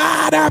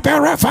 let it be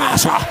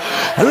reversed.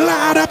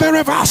 Let it be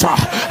reversed.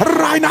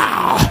 Right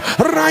now.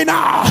 Right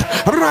now.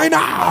 Right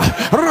now.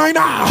 Right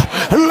now.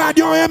 Let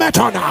your image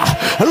on.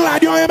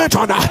 Let your image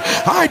on.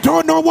 I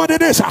don't know what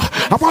it is,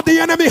 but the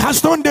enemy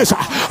has done this.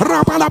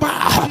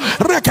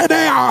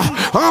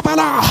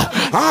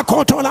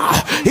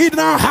 It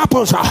now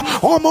happens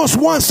almost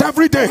once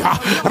every day.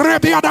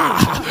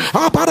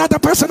 The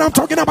person I'm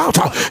talking about,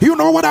 you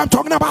know what I'm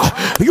talking about.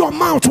 Your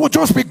mouth will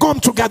just be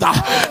gummed together.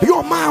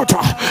 Your mouth,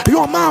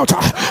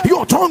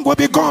 your tongue will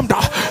be gummed.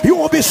 You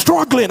will be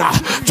struggling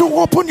to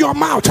open your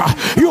mouth.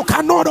 You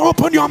cannot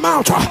open your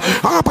mouth.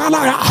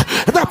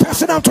 The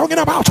person I'm talking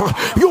about,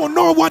 you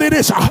know what it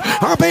is.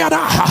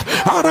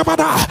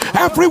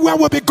 Everywhere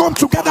will be gummed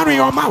together in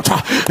your mouth.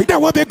 They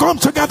will be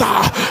gummed together.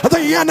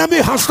 The enemy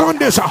has done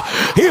this.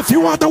 If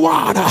you are the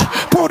one,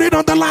 put it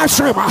on the live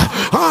stream.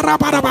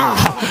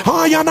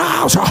 I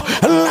announce,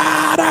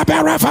 let it be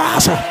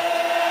reversed.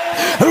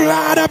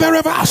 Let it be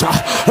reversed.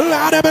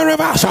 Let it be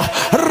reversed.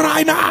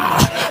 Right now.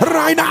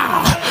 Right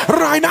now.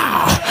 Right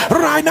now.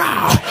 right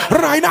now,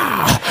 right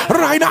now,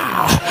 right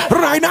now,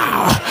 right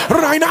now,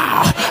 right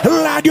now.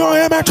 Let your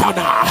image on,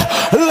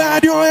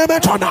 let your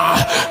image on.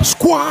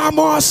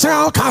 Squamo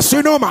cell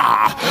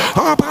carcinoma.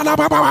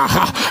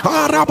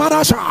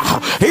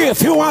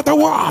 If you are the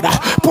one,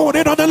 put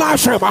it on the live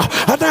stream.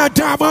 The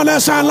devil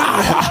is a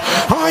liar.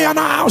 I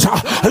announce,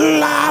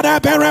 let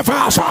it be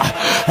reversed.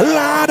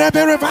 Let it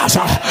be reversed.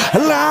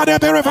 Let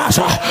it be reversed.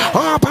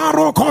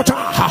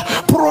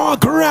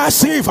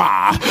 Progressive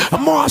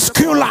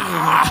muscular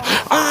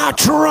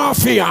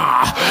atrophy.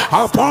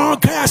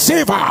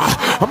 Progressive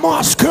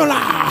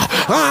muscular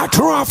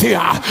atrophy.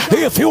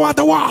 If you are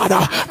the one,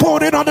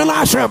 put it on the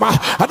live stream.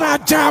 The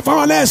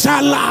devil is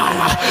a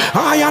liar.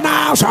 I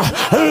announce,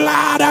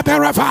 let it be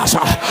reversed.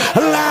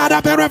 Let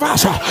it be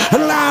reversed.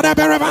 Let it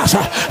be reversed.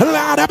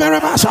 Let it be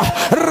reversed.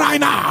 Right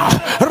now.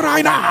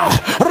 Right now.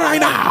 Right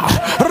now.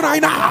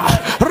 Right now.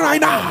 Right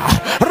now.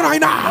 Right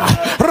now.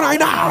 Right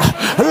now.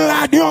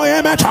 Let your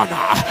image on.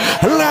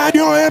 Let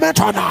your image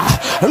on.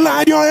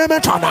 Let your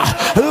image on.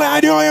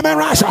 Let your image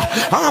rise.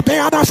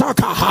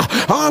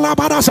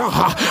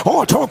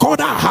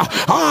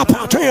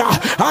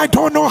 I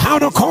don't know how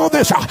to call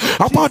this,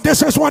 but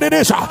this is what it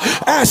is.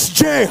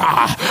 SJOGHREN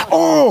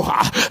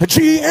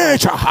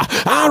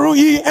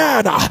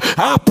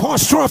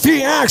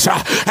apostrophe X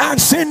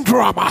and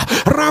syndrome.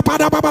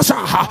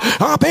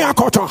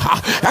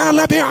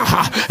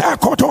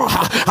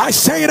 I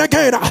say it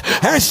again.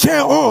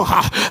 SJOGHREN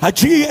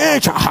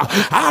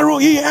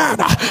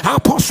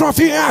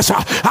apostrophe S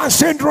and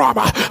syndrome.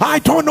 I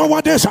don't know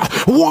what this,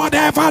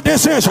 whatever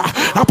this is,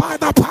 by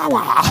the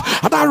power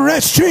that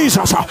raised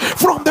Jesus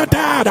from the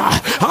dead,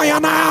 I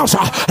announce,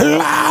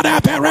 let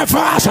it be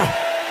reversed.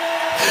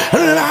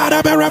 Let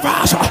it be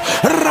reversed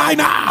right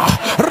now,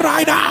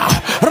 right now,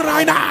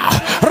 right now,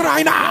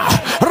 right now,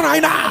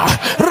 right now,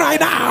 right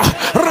now,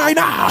 right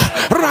now,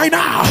 right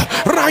now,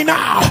 right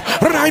now,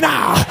 right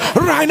now,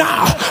 right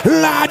now.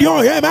 Let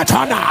your image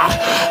on.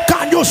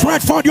 Can you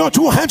stretch forth your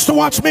two hands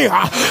towards me?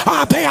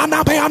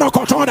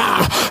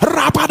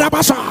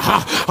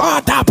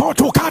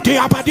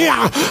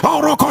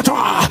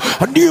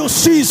 New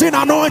season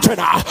anointing,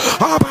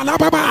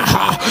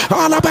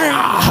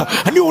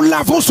 new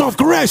levels of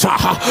grace.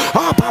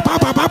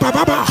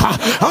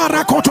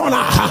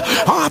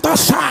 The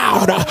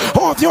sound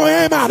of your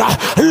amen,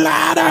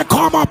 let it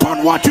come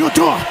upon what you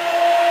do.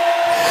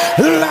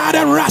 Let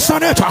it rest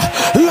on it.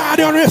 Let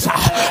it rest.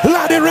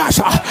 Let it rest.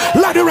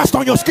 Let it rest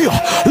on your skill.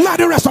 Let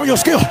it rest on your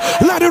skill.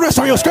 Let it rest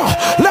on your skill.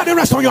 Let it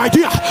rest on your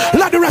idea.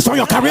 Let it rest on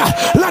your career.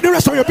 Let it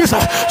rest on your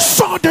business.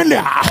 Suddenly,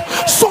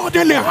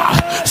 suddenly,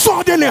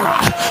 suddenly,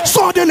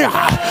 suddenly,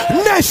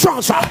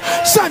 nations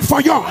sent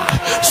for you.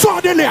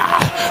 Suddenly,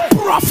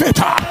 prophet.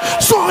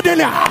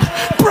 Suddenly,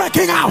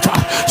 breaking out.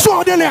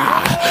 Suddenly,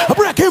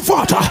 breaking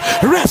forth.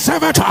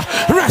 Receive it.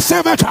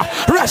 Receive it.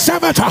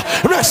 Receive it.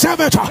 Receive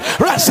it.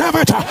 Receive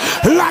it.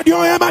 Let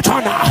your image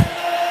on.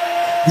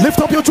 Lift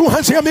up your two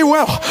hands, hear me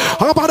well.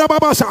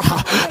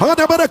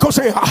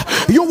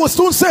 You will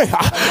soon say,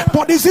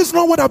 but this is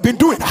not what I've been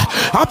doing.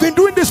 I've been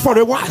doing this for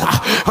a while.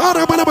 I've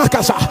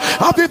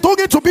been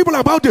talking to people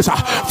about this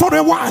for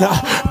a while.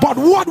 But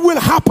what will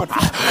happen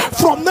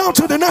from now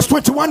to the next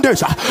 21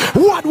 days?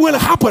 What will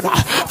happen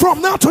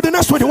from now to the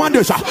next 21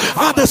 days?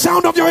 At the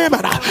sound of your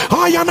amen,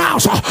 I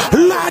announce,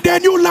 let a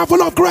new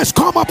level of grace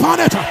come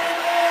upon it.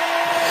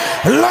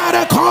 Let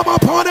it come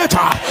upon it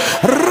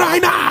right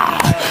now,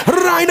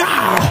 right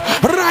now,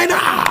 right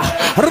now,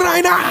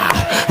 right now,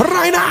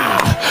 right now,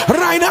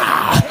 right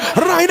now,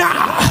 right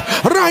now,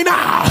 right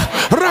now,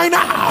 right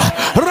now,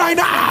 right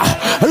now.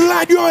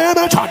 Let your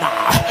image on.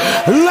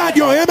 Let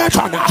your image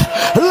on.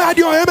 Let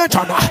your image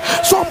on.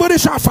 Somebody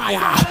shall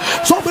fire.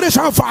 Somebody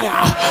shall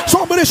fire.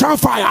 Somebody shall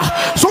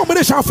fire.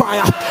 Somebody shall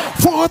fire.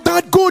 For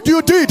that good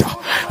you did.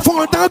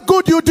 For that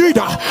good you did.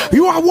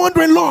 You are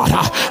wondering, Lord,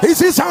 is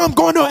this how I'm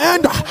going to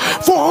end?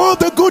 For all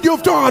the good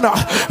you've done.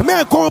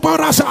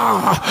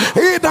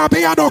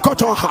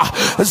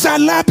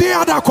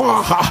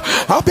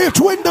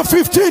 Between the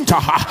 15th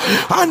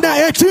and the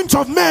 18th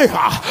of May,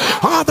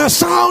 at the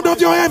sound of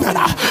your amen,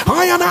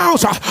 I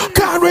announce,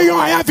 carry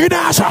your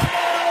evidence.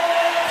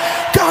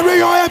 Carry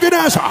your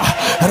evidence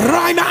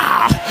right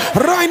now,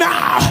 right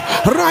now,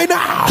 right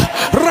now,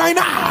 right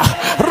now,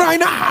 right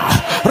now,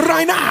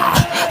 right now,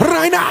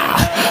 right now.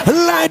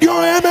 Let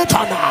your image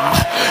on.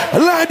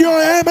 Let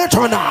your image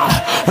on.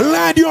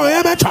 Let your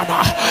image on.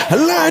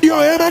 Let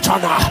your image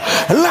on.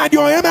 Let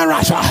your image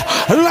rush.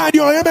 Let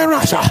your image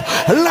rush.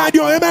 Let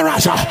your image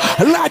rush.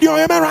 Let your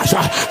image rush.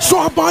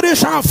 Somebody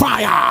shall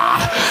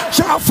fire.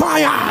 Shall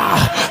fire.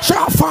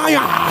 Shall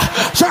fire.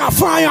 Shall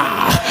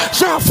fire.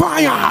 Shall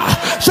fire.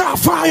 Shall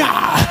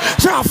fire.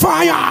 Shall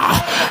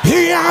fire.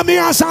 Hear me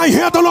as I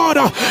hear the Lord.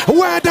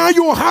 Whether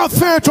you have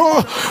faith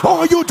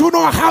or you do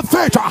not have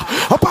faith,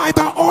 by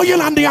the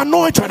oil and the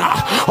anointing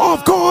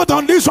of God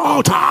on this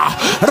altar,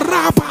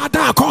 let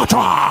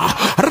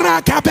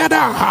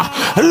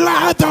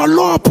the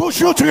Lord push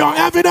you to your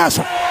evidence.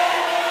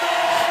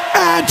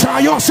 Enter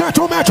your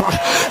settlement.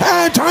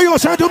 Enter your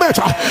settlement.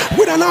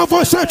 With a loud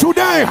voice, say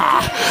today.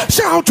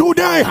 Shout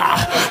today.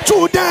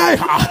 Today.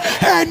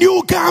 A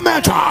new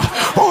garment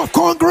of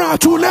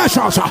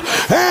congratulations.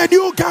 A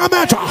new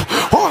garment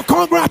of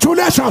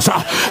congratulations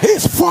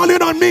is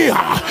falling on me.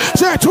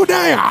 Say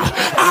today.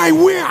 I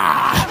wear.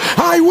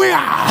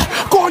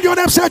 Call your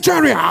name, say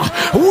Jerry.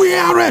 We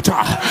are it.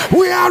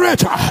 We are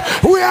it.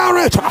 We are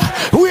it.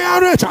 We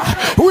are it.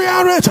 We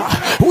are it.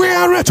 We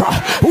are it.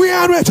 We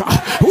are it.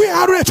 We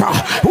are it.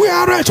 We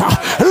are it.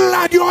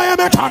 Let your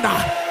amen turn.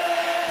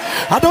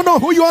 I don't know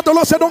who you are. The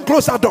Lord said, don't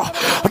close that door.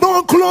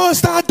 Don't close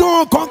that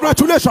door.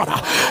 Congratulations.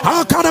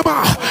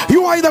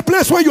 You are in the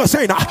place where you are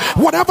saying,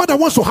 whatever that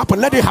wants to happen,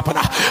 let it happen.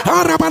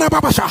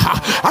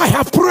 I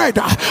have prayed.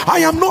 I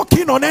am not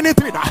keen on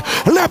anything.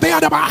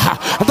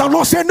 The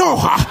Lord said, no.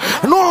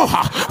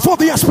 For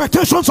the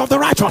expectations of the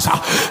righteous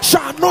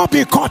shall not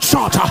be cut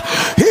short.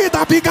 He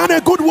that began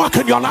a good work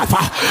in your life,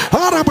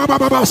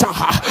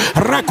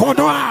 record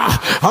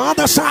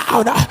the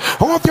sound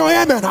of your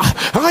amen.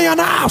 I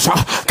announce,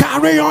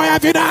 carry your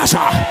evidence.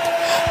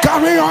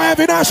 Carry your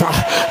evidence.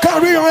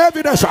 Carry your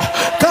evidence.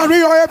 Carry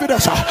your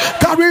evidence.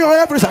 Carry your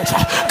evidence.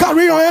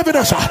 Carry your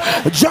evidence.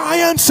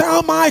 Giant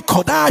cell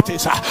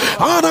myocarditis.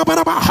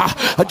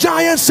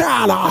 Giant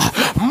cell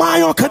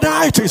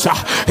myocarditis.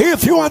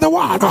 If you are the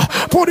one,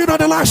 put it on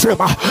the live stream.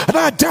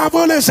 The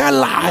devil is a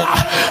liar.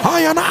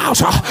 I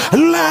announce,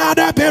 let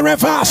it be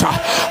reversed.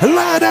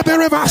 Let it be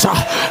reversed.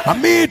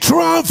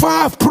 Mitral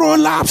valve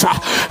prolapse.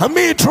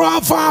 Mitral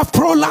valve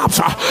prolapse.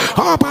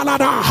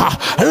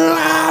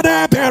 Let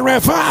it be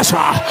reversed.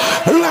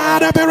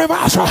 Let it be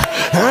reversed.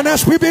 And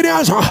as we be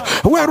there,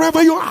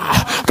 wherever you are,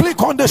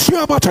 click on the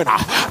share button.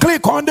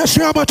 Click on the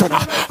share button.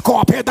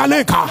 Copy the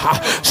link.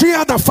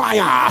 Share the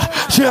fire.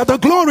 Share the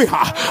glory.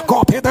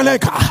 Copy the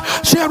link.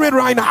 Share it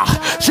right now.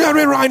 Share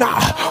it right now.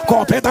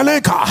 Copy the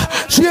link.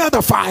 Share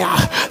the fire.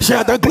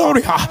 Share the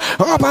glory.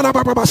 Copy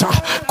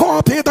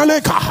the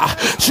link.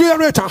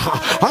 Share it.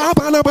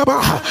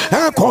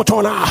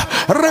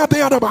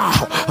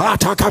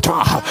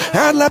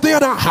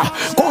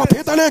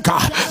 Copy the link.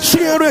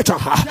 Share it.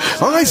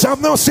 Eyes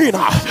have not seen.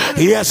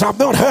 Ears have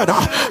not heard.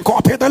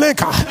 Copy the link.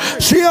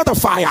 Share the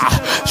fire.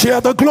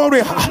 Share the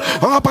glory.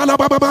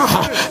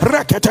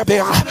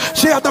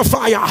 Share the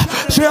fire.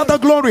 Share the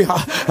glory.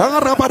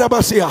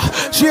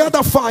 Share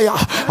the fire.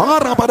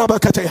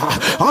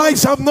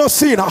 Eyes have not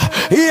seen.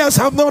 Ears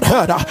have not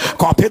heard.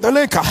 Copy the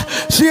link.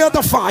 Share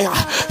the fire.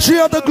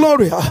 Share the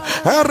glory.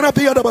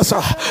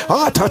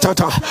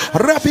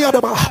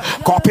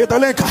 Copy the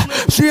link.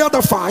 Share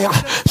the fire.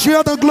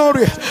 Share the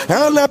glory.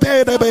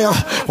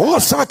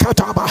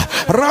 Osakataba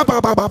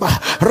Rababa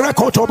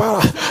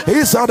Rekotoba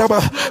Isadaba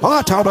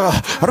Ataba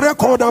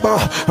Rekodaba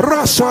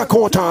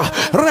Rasakota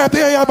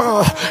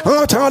Rebeaba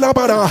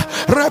Atalabara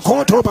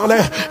Rekotobale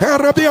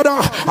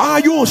Rebiada. Are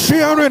you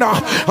sharing?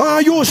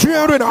 Are you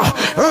sharing?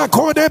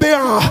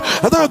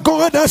 The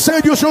God that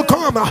said you should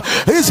come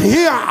is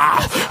here.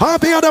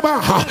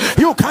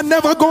 You can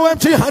never go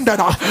empty handed.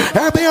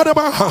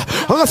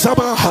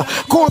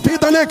 Copy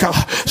the link.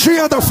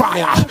 Share the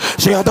fire.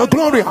 Share the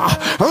glory.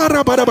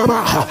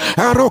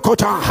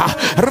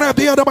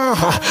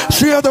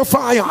 Share the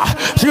fire.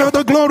 Share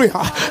the glory.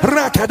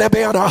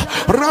 Rakadabeada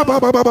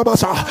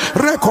Rabababasa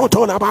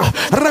Rekotolaba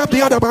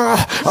Rabiadaba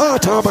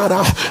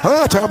Atabada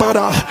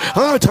Atabada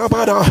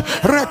Atabada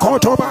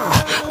Rekotoba.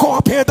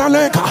 Copy the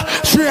link.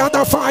 Share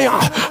the fire.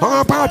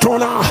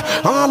 Abatola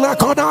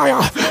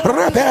Alakodaya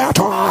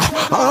Rebeto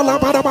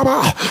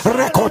Alabadababa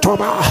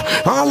Rekotoba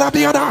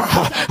Alabiada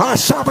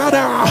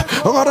Asabada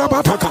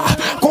Orabataka.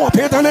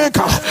 Copy the link.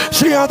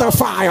 Share the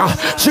fire.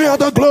 Share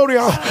the glory.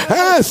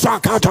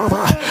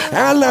 Sakatama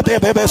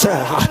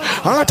Elabebese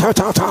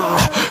Atata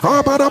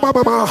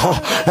Abadababa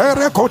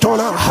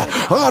Erekotola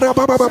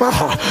Arababa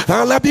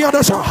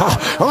Alabiadasa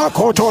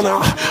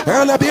Akotola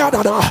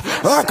Elabiadana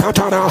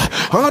Akatana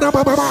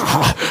Arababa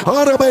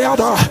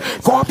Arabeada.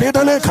 Copy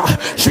the link.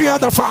 Share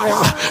the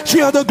fire.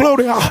 Share the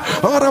glory.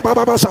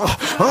 Arababasa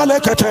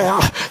Alekatea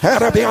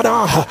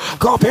Arabiada.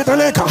 Copy the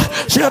link.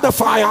 Share the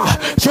fire.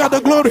 Share the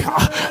glory.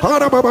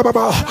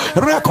 Arababa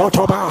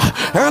Rekotoba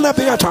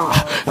Elabiata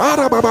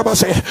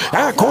Arababase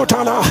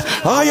Akotala.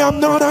 I am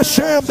not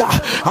ashamed.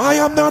 I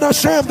am not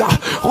ashamed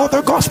of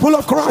the gospel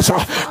of Christ.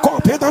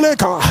 Copy the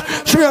link.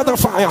 Share the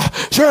fire.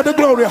 Share the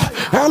glory.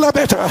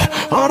 Elabeta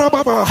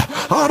Arababa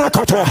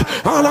Arakata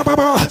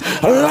Alababa.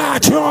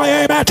 Let your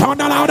amen turn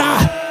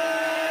louder.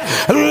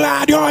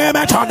 Let your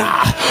amen turn.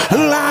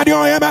 Let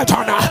your amen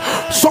turn.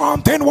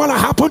 Something will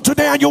happen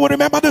today and you will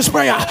remember this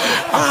prayer.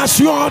 As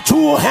your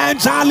two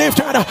hands are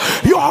lifted,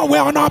 you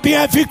will not be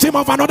a victim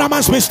of another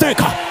man's mistake.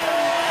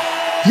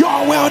 You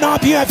will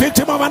not be a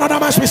victim of another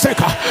man's mistake.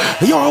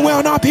 You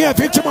will not be a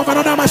victim of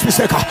another man's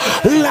mistake.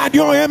 Let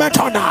your amen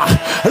turn.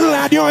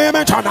 Let your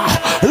amen turn.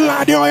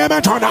 Let your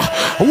amen turn.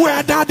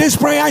 Whether this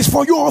prayer is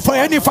for you or for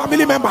any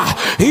family member,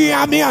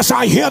 hear me as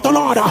I hear the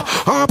Lord.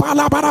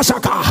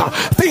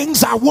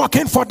 Things are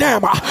working for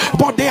them,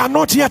 but they are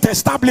not yet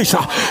established.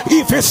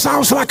 If it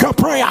sounds like a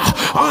prayer,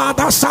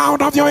 the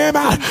sound of your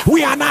amen,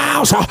 we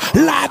announce,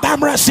 let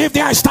them receive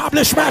the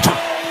establishment.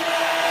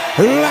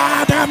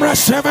 Let them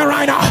receive it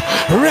right now.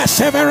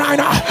 Receive it right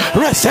now.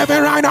 Receive it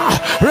right now.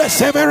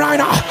 Receive it right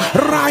now.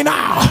 Right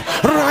now.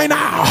 Right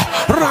now.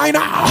 Right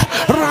now.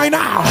 Right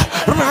now.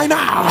 Right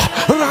now.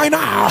 Right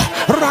now.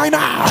 Right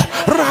now.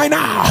 Right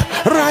now.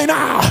 Right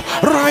now.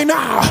 Right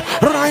now.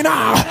 Right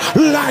now.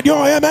 Let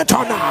your amen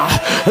turn.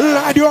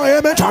 Let your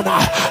amen turn.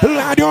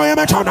 Let your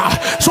amen turn.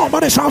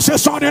 Somebody shall say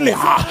suddenly.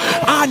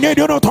 I need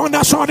you to turn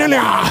that suddenly.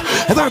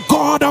 The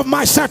God of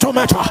my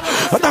settlement.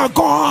 The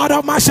God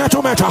of my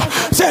settlement.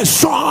 Say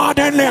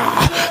suddenly,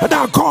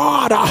 the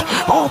God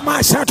of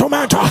my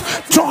settlement,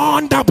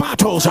 turn the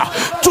battles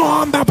against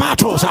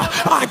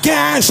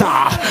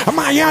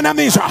my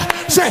enemies.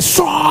 Say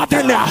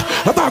suddenly,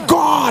 the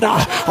God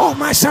of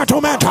my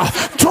settlement,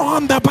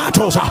 turn the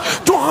battles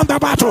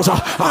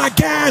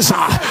against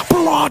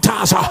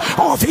plotters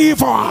of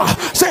evil.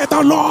 Say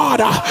the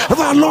Lord,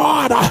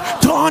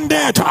 turn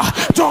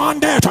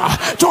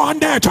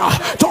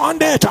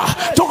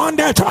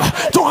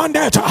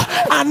it,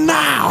 and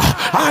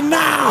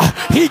now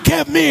he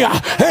gave me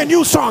a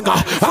new song,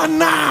 and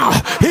now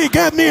he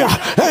gave me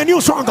a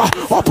new song.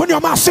 Open your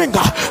mouth, sing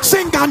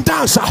and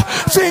dance,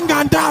 sing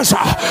and dance,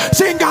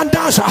 sing and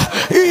dance.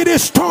 It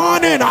is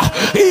turning,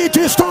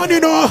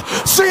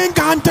 sing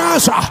and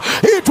dance.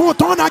 It will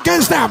turn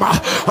against them.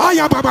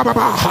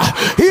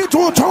 It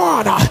will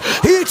turn,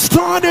 it's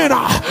turning.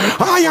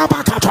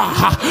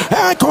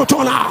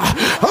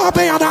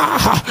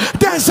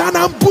 There's an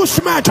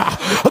ambushment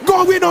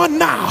going on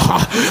now.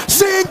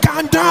 Sing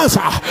and dance,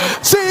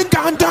 sing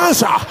and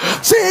dance,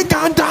 sing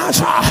and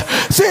dance,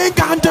 sing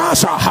and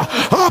dance.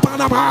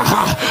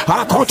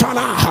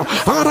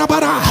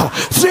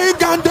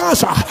 Sing and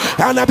dance.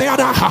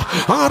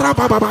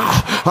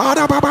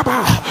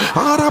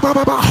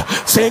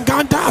 Sing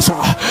and dance,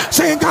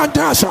 sing and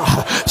dance,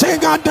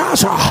 sing and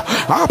dance.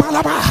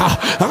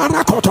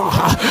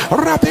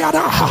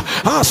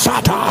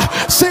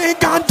 Sing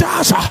and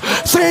dance,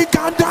 sing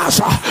and dance.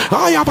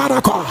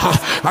 Ayabarako,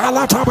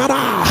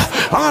 Alatabara,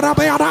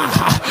 Arabeada,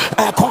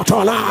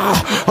 Ekotola,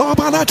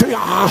 Obalatia,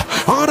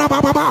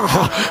 Arababa,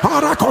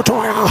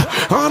 Arakotoya,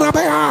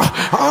 Arabea,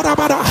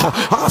 Arabada,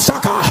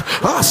 Asaka,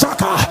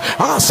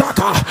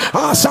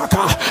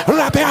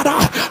 Labeada,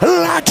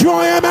 let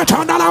your amen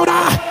turn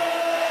louder.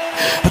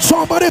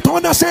 Somebody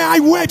told us, say, I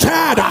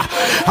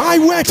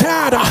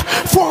waited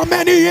for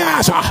many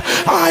years.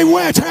 I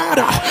waited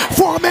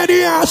for many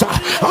years.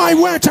 I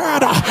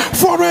waited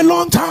for a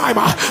long time.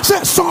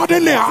 Say,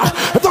 suddenly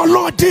the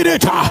Lord did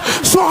it.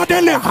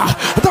 Suddenly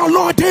the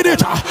Lord did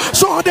it.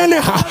 Suddenly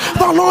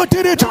the Lord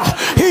did it.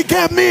 He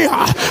gave me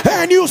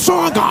a new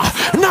song.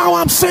 Now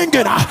I'm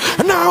singing.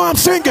 Now I'm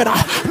singing.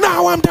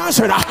 Now I'm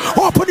dancing.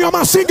 Open your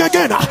mouth, sing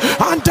again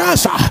and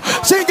dance.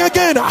 Sing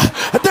again,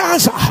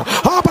 dance.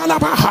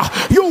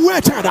 You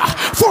waited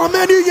for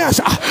many years.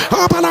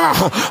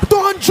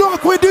 Don't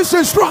joke with this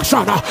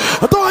instruction.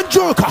 Don't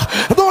joke.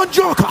 Don't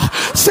joke.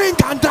 Sing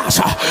and dance.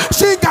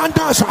 Sing and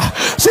dance.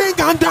 Sing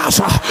and dance.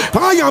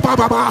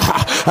 Ayababa.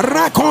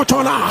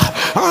 Rakotola.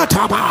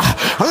 Ataba.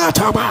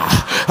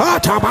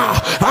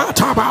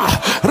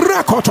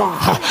 Rakoto.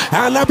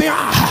 Alabia.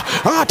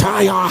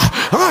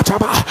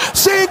 Ataba.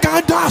 Sing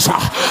and dance.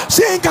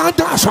 Sing and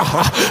dance.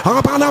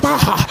 Abalaba.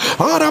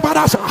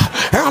 Arabadasa.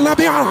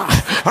 Alabia.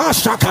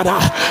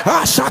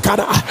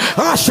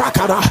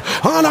 Ashakada,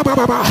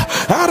 Alababa,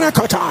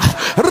 Arakota,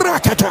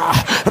 Rakata,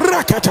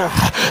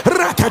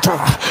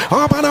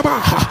 Abanaba,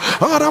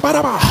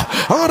 Arabanaba,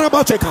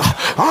 Arabatica,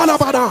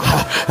 Alabada,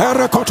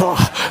 Arakoto,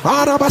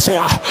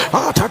 Arabasea,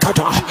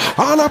 Atakata,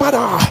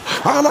 Alabada,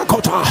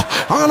 Alakota,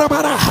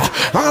 Alabada,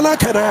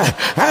 Alakada,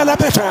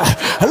 Alabeta,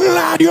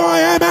 let your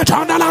amen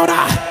turn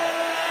louder.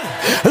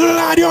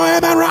 Let your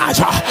amen rise.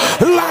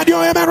 Let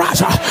your amen rise.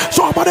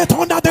 Somebody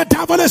told that the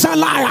devil is a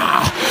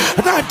liar.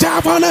 The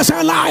devil is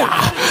a liar.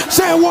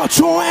 Say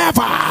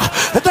whatsoever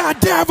the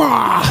devil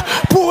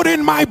put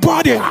in my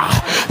body,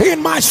 in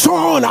my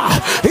soul,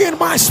 in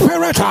my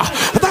spirit,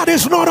 that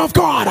is not of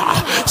God.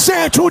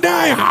 Say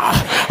today,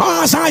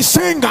 as I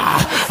sing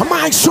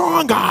my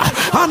song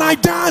and I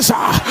dance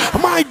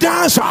my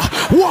dance,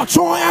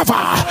 whatsoever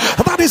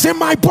that is in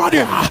my body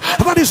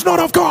that is not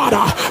of God,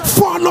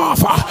 fall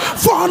off.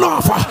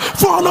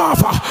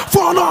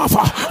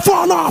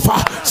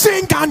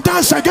 Sing and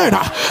dance again.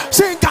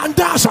 Sing and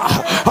dance.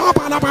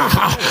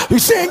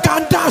 Sing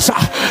and dance.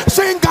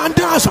 Sing and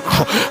dance.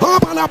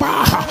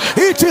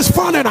 It is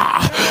falling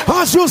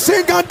as you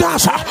sing and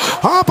dance.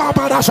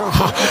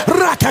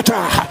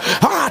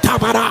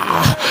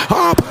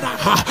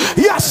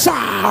 Yes, sir.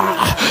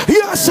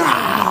 Yes, sir.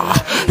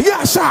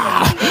 Yes, sir.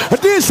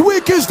 This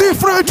week is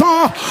different.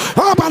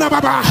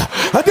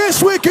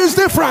 This week is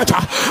different.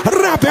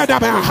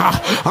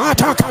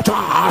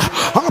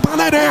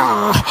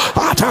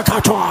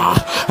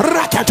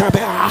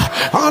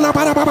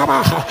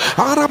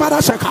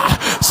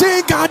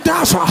 Sing and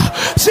dance,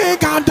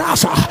 sing and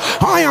dance.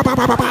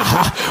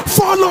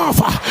 Fall off.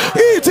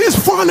 It is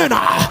falling.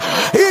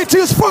 It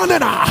is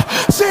falling.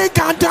 Sing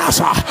and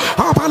dance.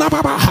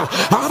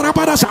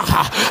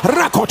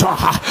 Rakoto,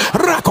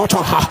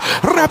 Rakoto,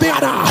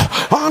 Rabiana,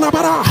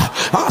 Alabara,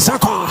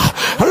 Asaka,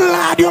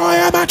 Ladio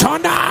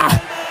Emetona.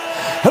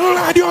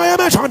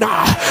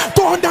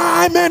 Don't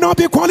I may not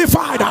be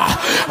qualified.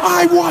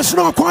 I was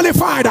not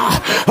qualified,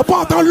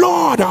 but the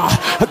Lord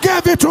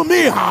gave it to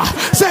me.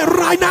 Say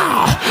right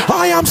now,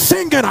 I am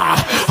singing,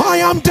 I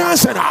am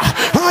dancing,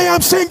 I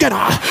am singing,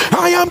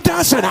 I am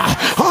dancing,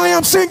 I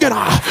am singing,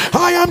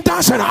 I am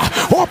dancing.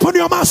 Open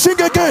your mouth,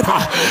 sing again,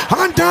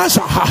 and dance.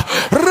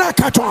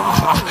 Rakato,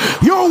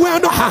 you will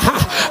not.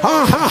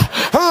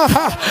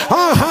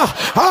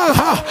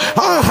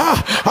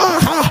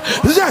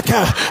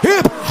 Zeka,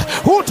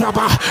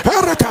 Utaba,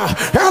 Erika,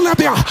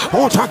 Elabia,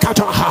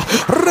 Utakata,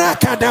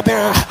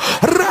 Rakadabe,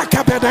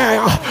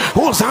 Rakabedea,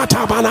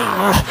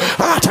 Usatabana,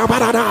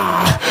 Atabarada,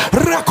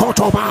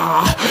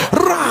 Rakotoba,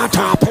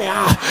 Ratapea,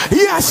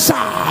 yes,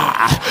 sir.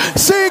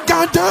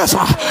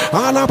 Sigandasa,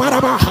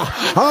 Alabaraba,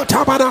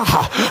 Atabada,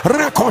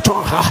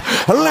 Rakoto,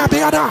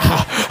 Labiada,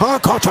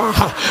 Akota,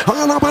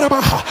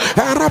 Alabaraba,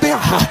 Arabia,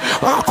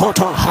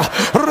 Akota,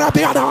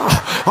 Rabiada,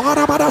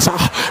 Arabadasa,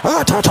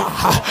 Atata,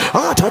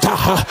 Atata,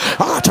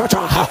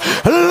 Atata,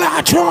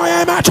 let your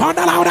image on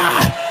the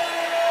louder.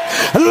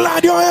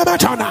 Let your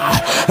image on.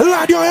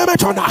 Let your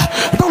image on.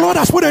 The Lord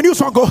has put a new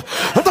song.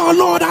 The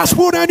Lord has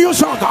put a new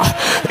song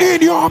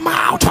in your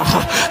mouth.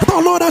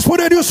 The Lord has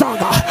put a new song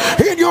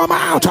in your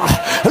mouth.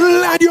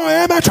 Let your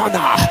image on.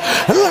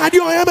 Let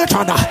your image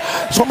on.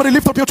 Somebody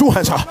lift up your two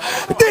hands.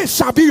 This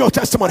shall be your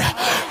testimony.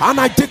 And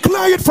I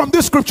declare it from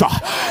this scripture.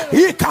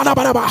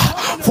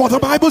 For the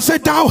Bible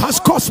said, thou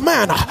hast caused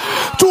man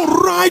to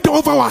ride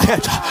over our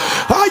head.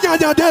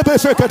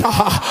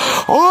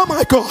 Oh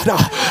my God.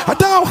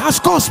 Thou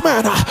hast caused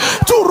man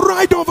to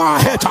ride over our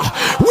head.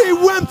 We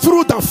went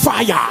through the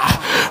fire.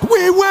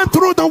 We went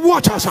through the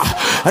waters.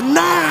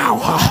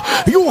 Now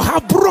you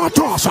have brought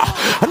us.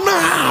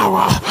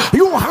 Now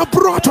you have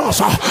brought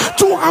us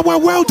to our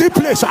wealthy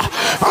place.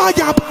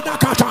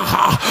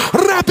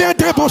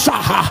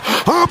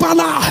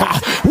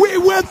 We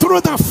went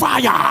through the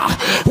fire.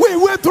 We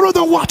went through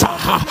the water.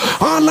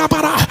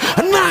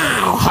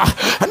 Now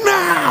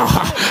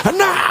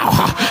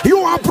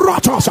you have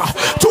brought us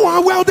to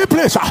our wealthy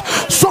place.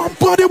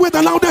 Somebody with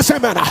the loudest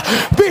amen.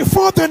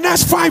 Before the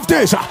next 5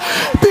 days,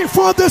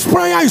 before this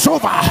prayer is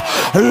over,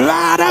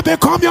 let it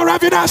become your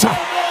evidence.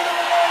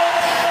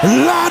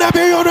 Let it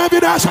be your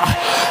evidence.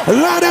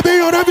 Let it be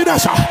your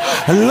evidence.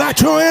 Let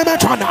your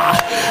image on.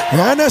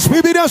 And as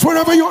we be there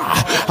wherever you are,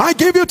 I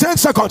give you 10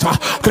 seconds.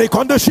 Click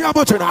on the share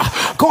button.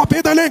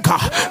 Copy the link.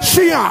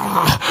 Share.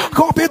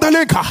 Copy the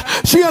link.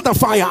 Share the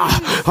fire.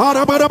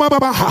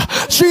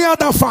 Share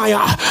the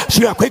fire.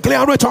 Share quickly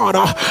and return.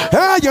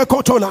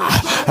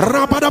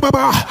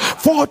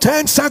 For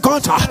 10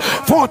 seconds.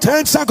 For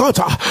 10 seconds.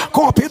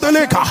 Copy the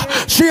link.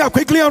 Share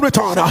quickly and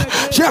return.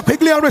 Share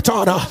quickly and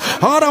return.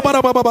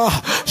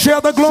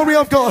 Share the glory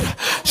of God.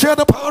 Share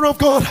the power of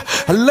God.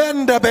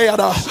 Lenda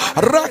beada.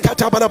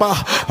 Rakatabaraba.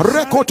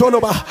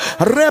 Rekotoloba.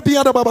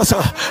 Rebiada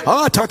babasa.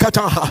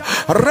 Atakata.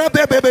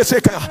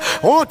 Rebebebeseka.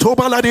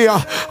 Otobaladia.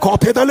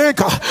 Copy the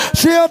link.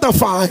 Share the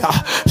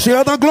fire.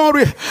 Share the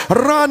glory.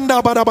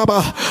 Randa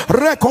barababa.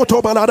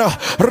 Rekotobalada.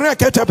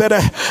 Reketabede.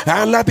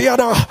 And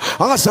Labiada.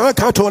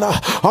 Asakatola.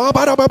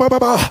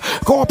 Abarababa.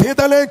 Copy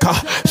the link.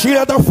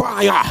 Share the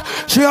fire.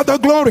 Share the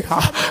glory.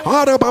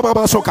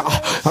 Arababasoka.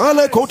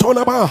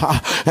 Alekotolaba.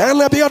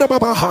 Elebiada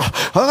baba,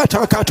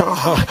 atakata,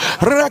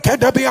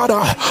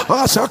 rakadabiada,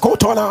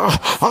 asakotola,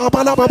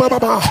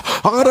 abalababa,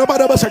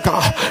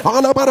 arabarabasaka,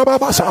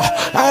 alabarabasa,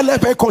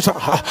 elebekosa,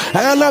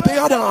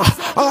 elebiada,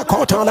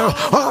 akotala,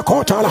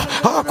 akotala,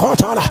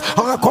 akotala,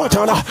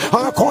 akotala,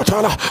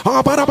 akotala,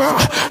 abaraba.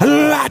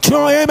 Let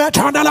your image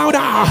on the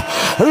louder.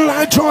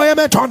 Let your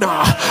image on.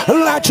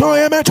 Let your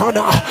image on.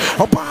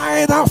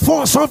 By the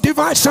force of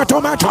divine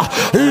settlement,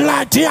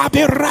 let there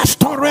be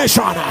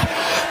restoration.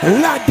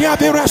 Let there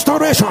be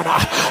restoration.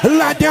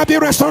 Let there be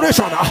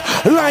restoration.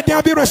 Let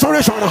there be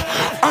restoration.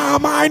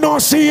 Am I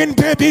not seeing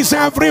babies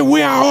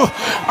everywhere?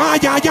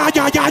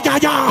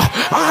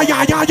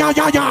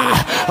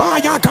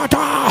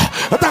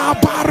 The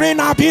barren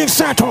are being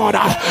settled.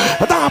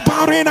 The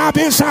barren are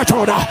being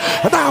settled.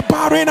 The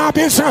barren are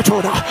being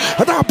settled.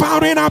 The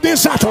barren are being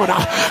settled.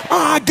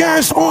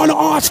 Against all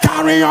odds,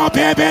 carry your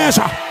babies.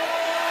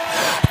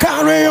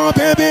 Carry your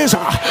babies,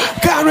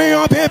 carry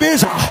your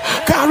babies,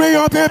 carry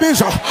your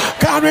babies,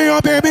 carry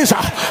your babies,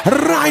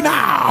 right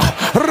now,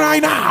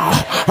 right now,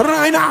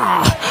 right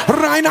now,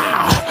 right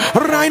now,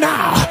 right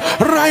now,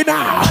 right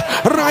now,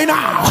 right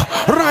now,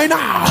 right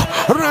now,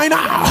 right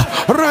now,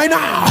 right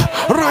now,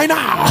 right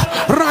now,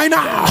 right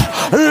now.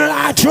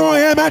 Let your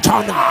image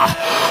on.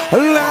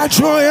 Let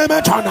your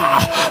image on.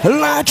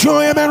 Let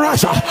your image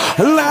rise.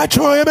 Let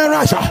your image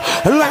rise.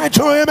 Let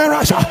your image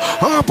rise.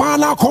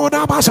 Apala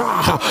koda basa.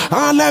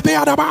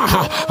 Alebiada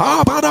baha.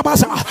 Abada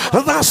basa.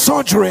 That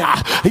surgery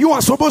you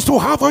are supposed to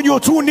have on your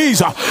two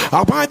knees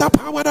by the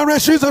power that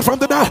raises Jesus from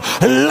the dead.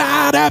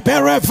 Let it be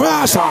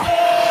reversed.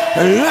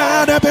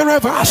 Let it be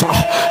reversed.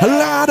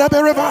 Let it be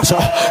reversed.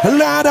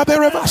 Let it be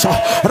reversed.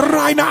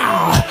 Right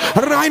now.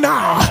 Right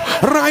now.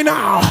 Right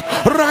now.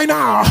 Right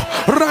now.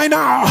 Right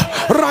now.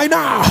 Right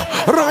now.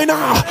 Right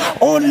now.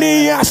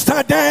 Only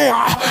yesterday.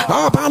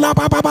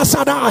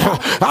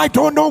 I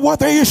don't know what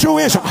the issue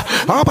is.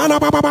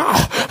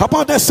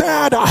 But they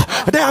said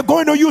they are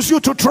going to use you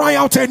to try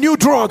out a new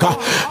drug.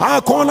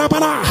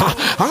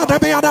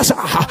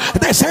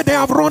 They said they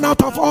have run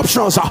out of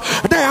options.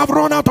 They have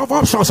run out of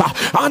options.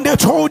 And they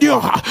told you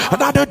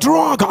that the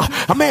drug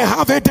may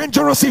have a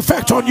dangerous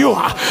effect on you.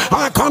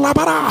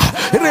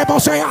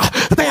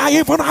 They are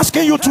even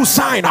asking you to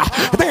sign.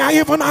 They are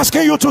even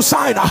asking you to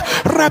sign.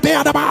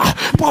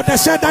 But they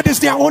said that is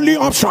their only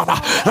option.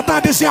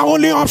 That is their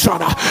only option.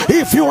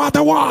 If you are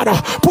the one,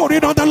 put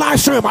it on the live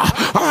stream.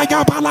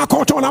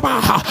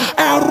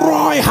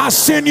 Roy has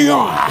seen you.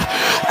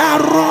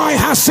 Roy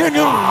has seen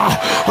you.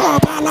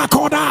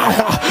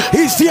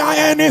 Is there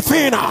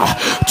anything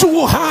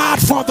too hard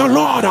for the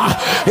Lord?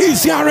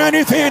 Is there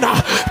anything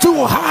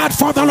too hard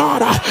for the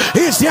Lord?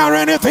 Is there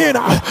anything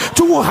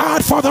too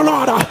hard for the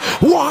Lord?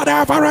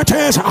 Whatever it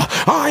is,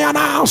 I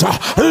announce,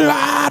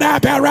 let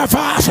it be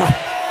reversed.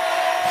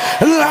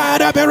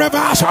 Let it be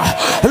reversed.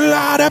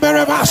 Let it be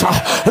reversed.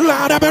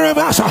 Let it be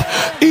reversed.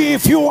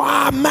 If you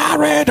are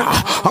married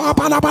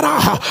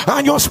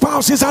and your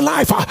spouse is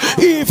alive,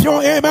 if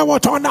your amen will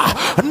turn,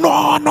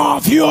 none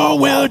of you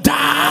will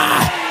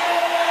die.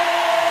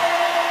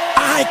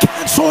 I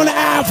cancel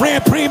every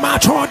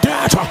premature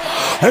death.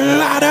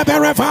 Let it be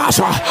reversed.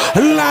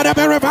 Let it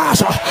be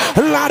reversed.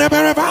 Let it be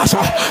reversed.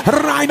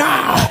 Right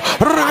now.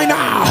 Right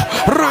now.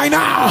 Right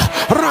now.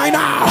 Right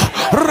now.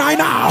 Right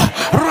now.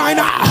 Right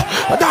now.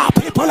 The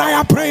people I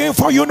am praying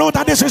for, you know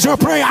that this is your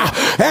prayer.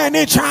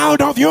 Any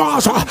child of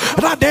yours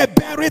that they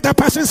bury the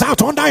person's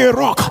out under a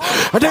rock.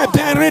 They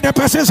bury the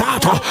person's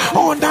out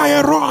under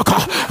a rock.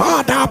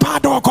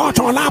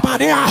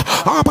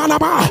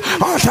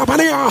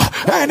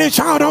 Any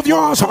child of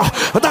yours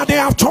that they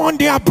have turned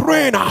their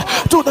brain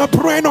to the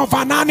brain of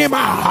an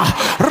animal.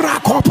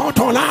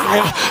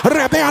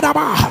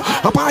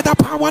 By the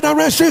power that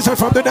raises Jesus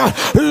from the dead,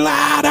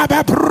 let it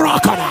be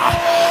broken.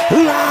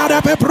 Let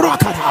it be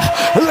broken.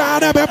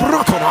 Let it be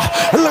broken.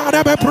 Let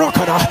it be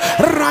broken.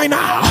 Right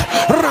now.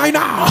 Right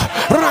now.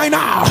 Right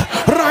now.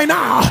 Right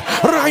now.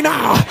 Right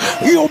now.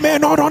 You may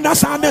not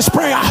understand this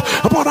prayer,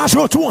 but as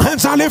your two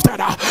hands are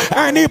lifted,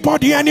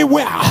 anybody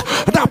anywhere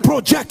that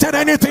projected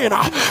anything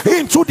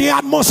into the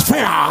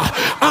atmosphere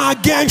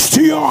against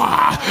you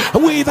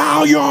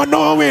without your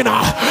knowing,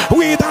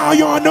 without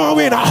your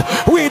knowing,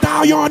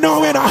 without your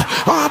knowing,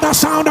 the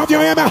sound of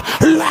your amen,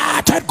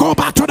 let it go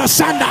back to the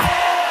sender.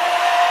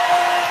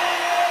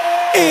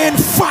 In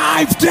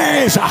 5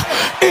 days,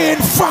 in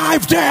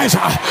 5 days,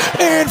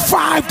 in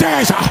 5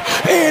 days,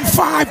 in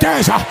 5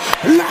 days,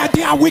 let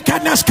their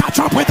wickedness catch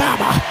up with them.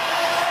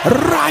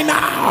 Right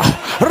now,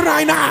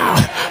 right now,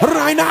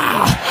 right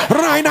now,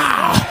 right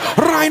now,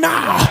 right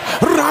now,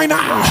 right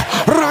now,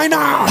 right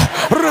now,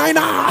 right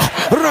now,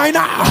 right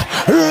now.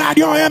 Let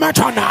your image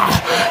on.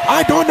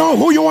 I don't know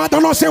who you are. The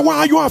Lord said, why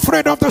are you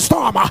afraid of the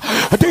storm?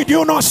 Did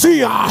you not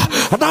see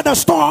that the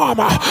storm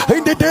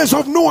in the days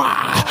of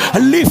Noah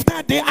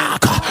lifted the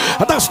ark?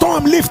 The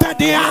storm lifted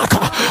the ark.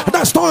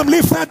 The storm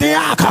lifted the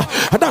ark.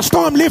 The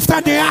storm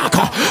lifted the ark.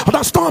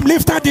 The storm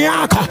lifted the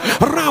ark.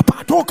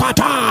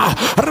 Rapatukata,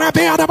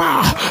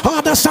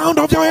 Rabiadaba, the sound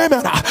of your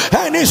amen.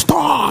 Any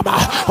storm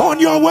on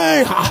your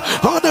way,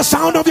 the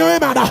sound of your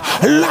amen.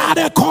 Let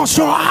it cause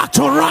your ark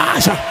to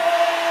rise.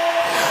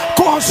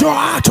 Cause your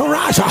heart to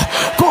rise.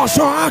 Cause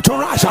your heart to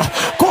rise.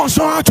 Cause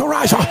your heart to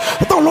rise.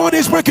 The Lord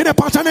is breaking a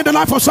pattern in the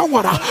life of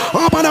someone.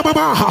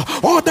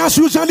 Others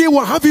usually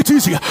will have it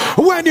easy.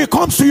 When it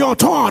comes to your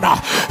turn,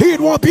 it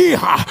will be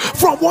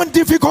from one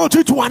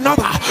difficulty to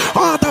another.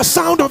 The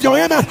sound of your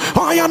amen,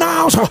 I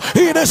announce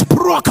it is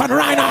broken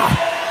right now.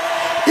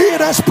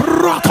 It is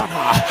broken.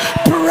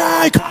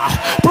 Break,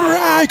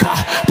 break,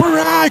 break,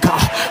 break,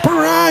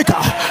 break,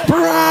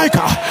 break,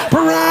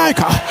 break,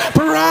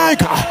 break,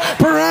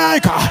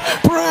 break,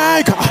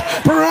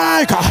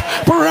 break,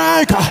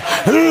 break.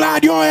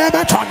 Let your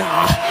amen turn.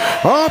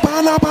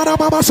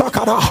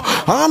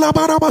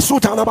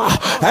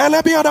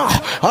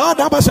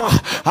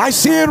 I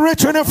see it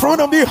written in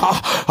front of me.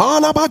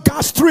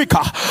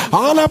 Gastrica.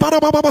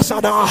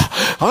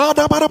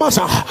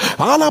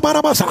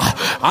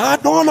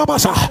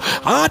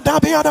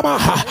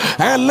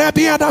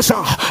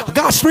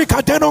 Gastric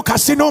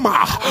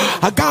adenocarcinoma.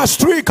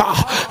 Gastric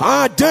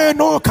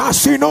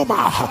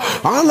adenocarcinoma.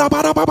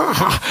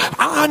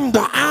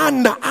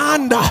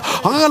 And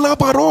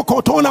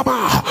alabaroko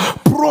tolaba.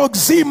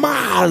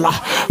 proximal,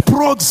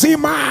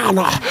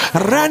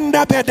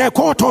 renda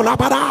bedekoto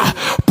labara,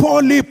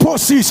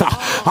 polyposis,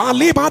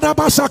 alibada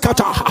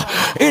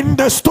basakata, in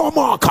the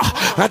stomach.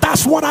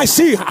 That's what I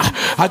see.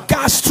 A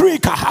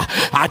gastric,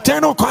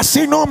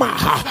 adenocarcinoma,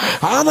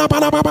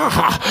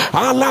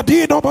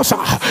 alabinobosa,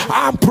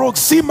 and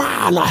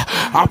proximal,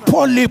 a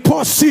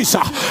polyposis,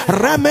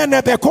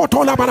 remene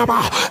bekoto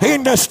labaraba,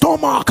 in the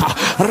stomach,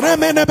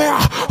 remene be,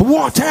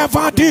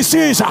 whatever this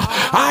is,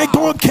 I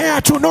don't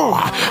care to know.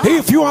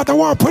 If you are the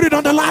one, put it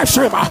on the live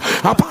stream.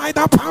 By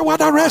the power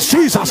that raised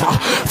Jesus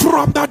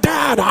from the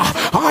dead,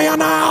 I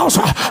announce,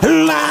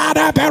 let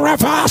it be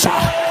reversed.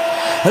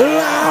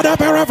 Let it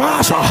be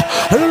reversed.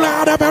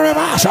 Let it be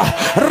reversed.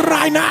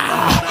 Right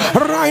now.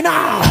 Right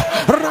now.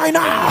 Right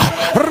now.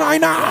 Right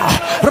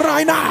now.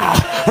 Right now.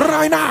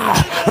 Right now.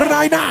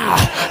 Right now.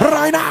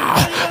 Right now.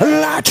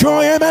 Let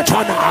your image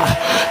on.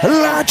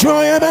 Let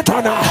your image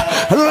on.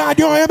 Let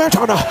your image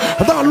on.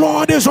 The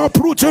Lord is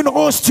uprooting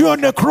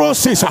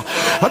osteonecrosis.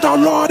 The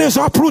Lord is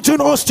uprooting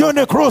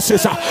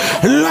osteonecrosis.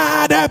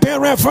 Let it be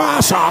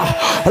reversed.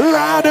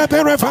 Let it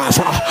be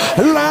reversed.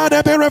 Let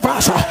it be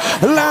reversed.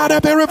 Let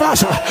it be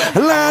reversed.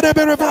 Let it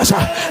be reversed.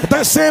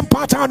 The same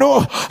pattern,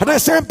 the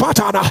same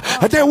pattern.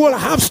 They will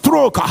have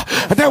stroke.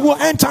 They will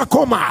enter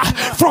coma.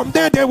 From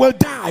there they will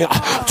die.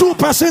 2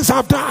 persons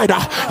have died.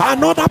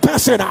 Another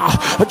person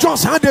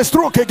just had a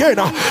stroke again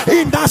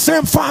in that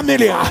same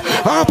family.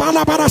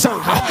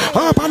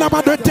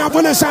 The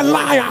devil is a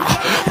liar.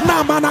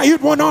 No, man,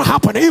 it will not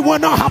happen. It will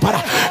not happen.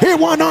 It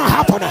will not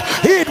happen.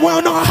 It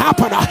will not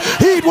happen.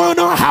 It will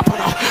not happen.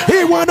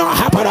 It will not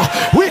happen.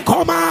 We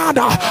command,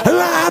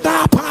 let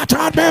the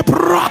pattern be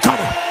broken.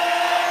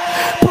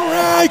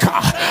 Break,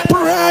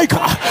 break,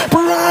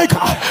 break,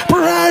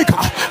 break,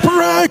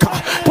 break,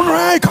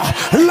 break.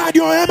 Let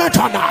your image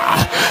on.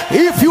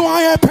 If you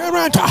are a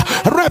parent,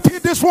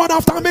 repeat this word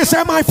after me.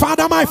 Say, my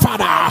father,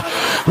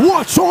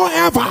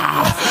 whatsoever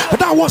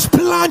that was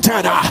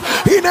planted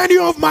in any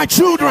of my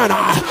children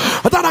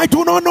that I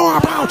do not know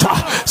about,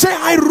 say,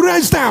 I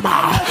raise them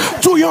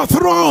to your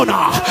throne.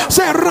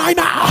 Say, right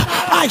now,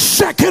 I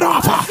shake it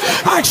off.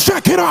 I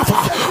shake it off.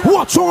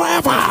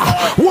 Whatsoever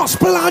was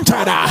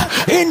planted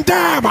in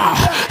them,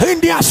 in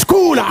their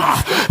school,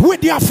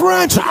 with their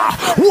friends,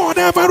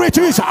 whatever it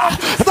is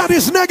that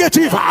is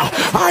negative,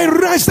 I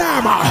raise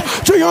them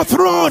to your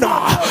throne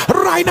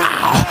right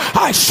now.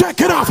 I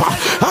shake it off.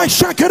 I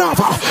shake it off.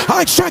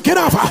 I shake it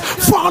off.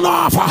 Fall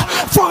off.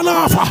 Fall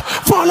off.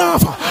 Fall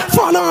off.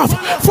 Fall off.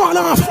 Fall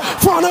off.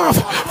 Fall off.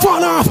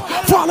 Fall off.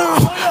 Fall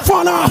off.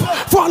 Fall off.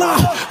 Fall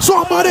off.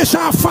 Somebody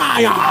shall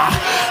fire.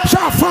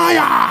 Shall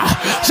fire.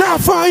 Shall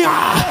fire.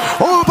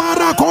 Oh,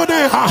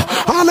 Barakodea.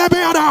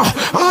 Alebea.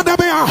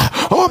 Adebea.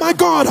 Oh my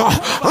God.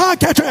 I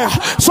catch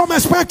some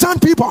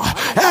expectant people.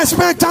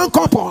 Expectant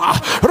couple.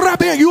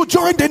 Rabbi, you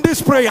joined in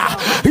this prayer.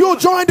 You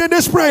joined in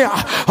this prayer.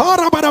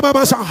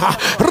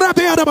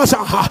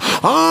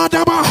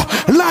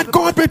 Let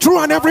God be true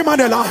and every man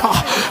a liar.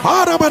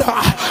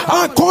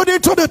 According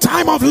to the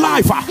time of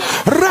life.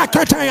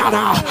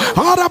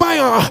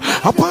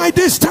 By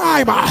this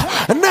time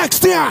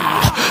next year,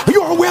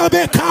 you will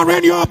be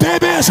carrying your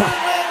babies.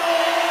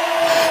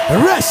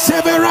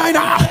 Receive it right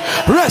now.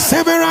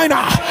 Receive it right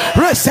now.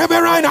 Receive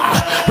it right now.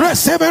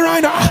 Receive it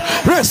right now.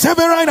 Receive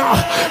it right now.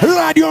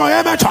 Let your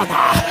image on.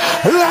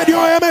 Let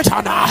your image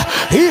on.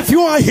 If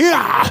you are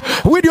here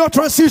with your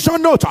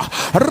transition note,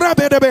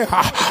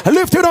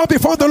 lift it up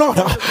before the Lord.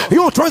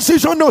 Your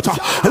transition note,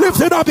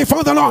 lift it up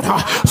before the Lord.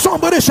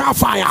 Somebody shall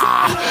fire.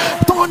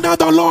 Thunder,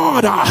 the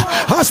Lord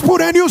has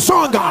put a new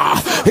song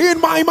in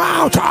my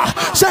mouth.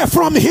 Say,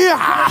 from here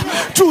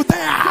to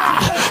there,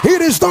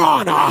 it is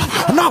done.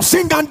 Now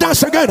sing and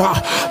dance again.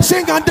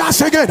 Sing and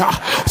dance again.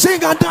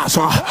 Sing and dance.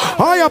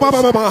 Sing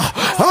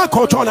and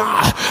dance.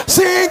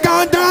 Sing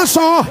and dance.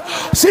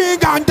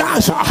 Sing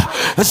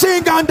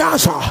and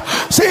dance.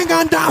 Sing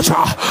and dance.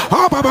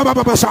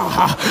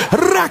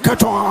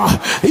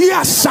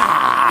 Yes, sir.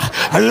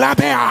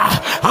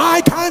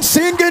 I can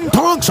sing in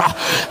tongues.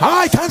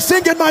 I can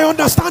sing in my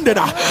understanding.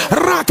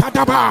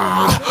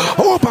 Rakadaba.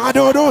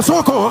 Obadodo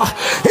soko.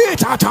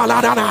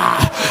 Itataladana.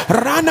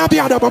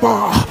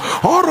 Ranabiadabo.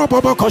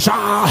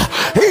 Orobobokosha.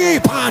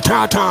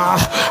 Ipatata.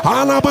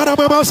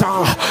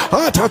 Alabarababosa.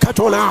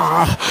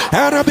 Atakatola.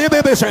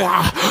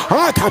 Arabibebesea.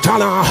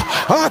 Akatala.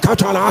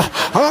 Akatala.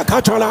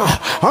 Akatala.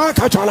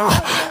 Akatala.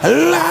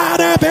 Let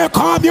it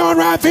become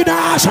your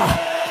evidence.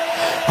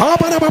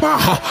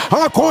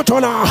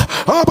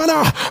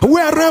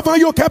 Wherever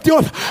you kept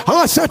your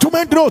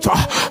settlement note,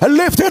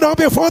 lift it up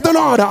before the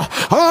Lord.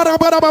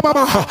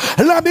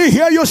 Let me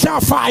hear you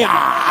shout fire.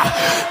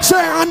 Say,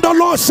 and the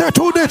Lord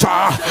settled it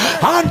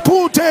and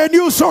put a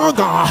new song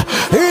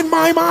in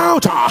my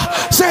mouth.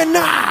 Say,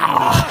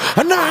 now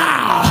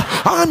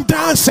I'm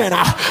dancing,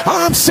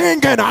 I'm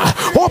singing.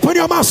 Open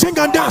your mouth, sing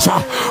and dance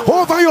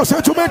over your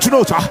sentimental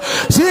notes.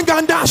 Sing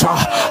and dance.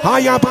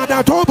 I am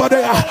bad over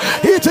there.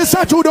 It is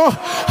settled.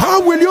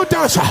 How will you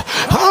dance?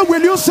 How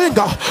will you sing?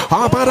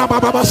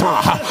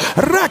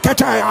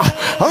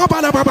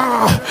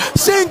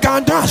 Sing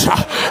and dance.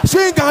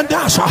 Sing and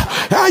dance.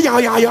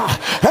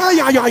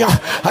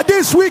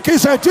 This week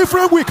is a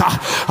different week.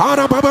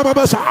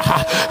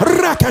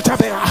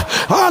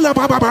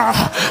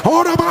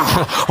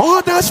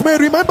 Others may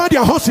remember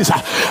their horses.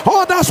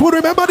 Others will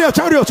remember their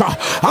chariots.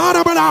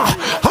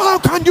 How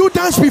can you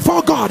dance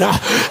before God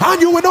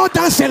and you will not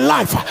dance in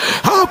life?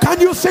 How can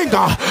you sing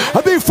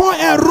before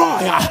a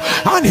roy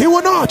and he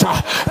will not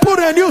put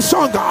a new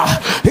song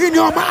in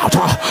your mouth?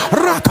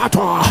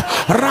 Rakato,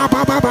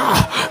 rabababa,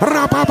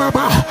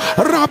 rabababa,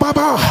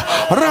 rababa,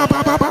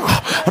 rabababa,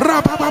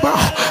 rabababa,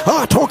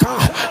 atoka,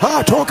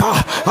 atoka,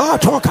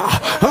 atoka,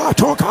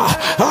 atoka,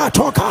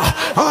 atoka,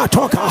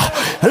 atoka.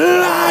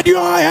 Let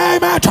your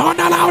amen turn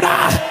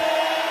louder.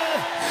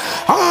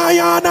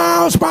 I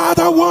announce by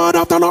the word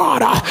of the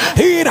Lord,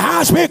 it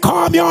has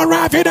become your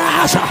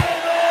evidence.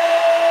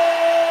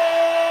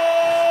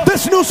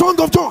 This new song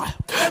of joy,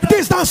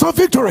 this dance of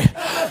victory,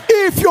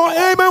 if your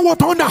amen will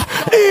thunder,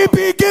 it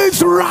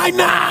begins right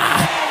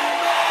now.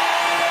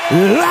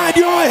 Let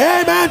your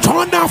amen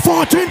thunder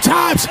 14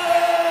 times.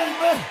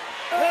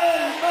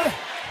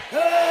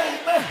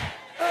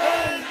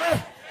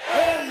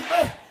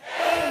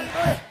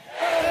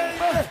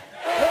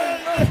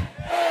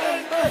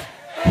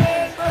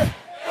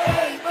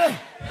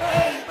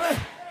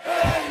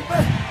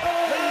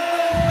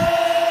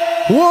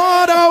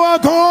 What our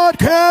God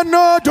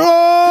cannot do,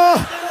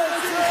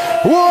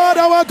 what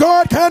our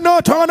God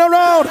cannot turn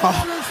around,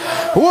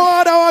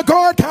 what our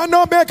God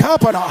cannot make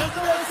happen.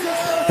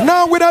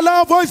 Now with a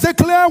loud voice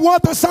declare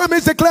what the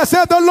psalmist declares.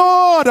 Said the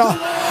Lord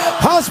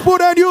has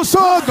put a new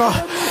song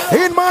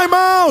in my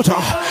mouth,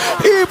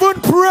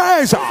 even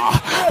praise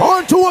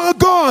unto our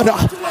God.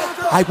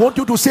 I want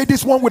you to say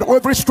this one with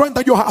every strength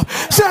that you have.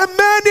 Say,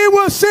 many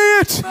will see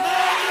it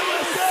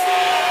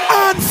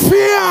and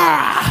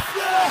fear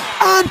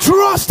and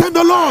trust in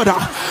the Lord.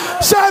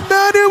 Say,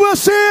 many will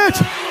see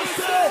it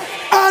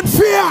and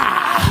fear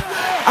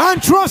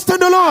and trust in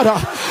the Lord.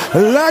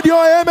 Let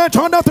your amen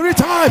turn up 3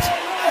 times.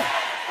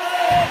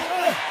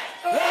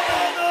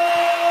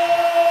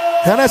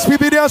 And as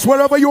PBDS,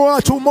 wherever you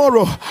are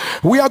tomorrow,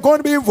 we are going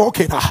to be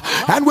invoking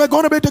and we're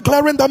going to be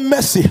declaring the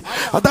mercy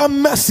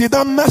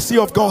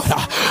of God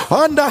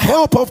and the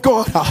help of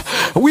God.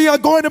 We are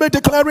going to be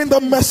declaring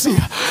the mercy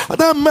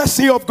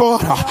of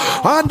God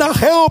and the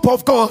help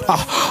of God.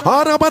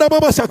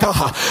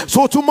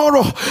 So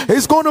tomorrow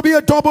is going to be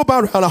a double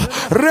barrel.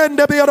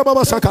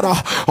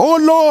 Oh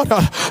Lord,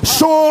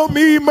 show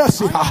me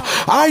mercy.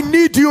 I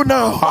need you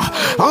now.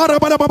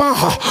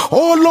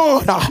 Oh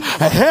Lord,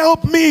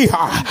 help me.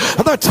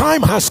 The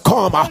time has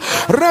come.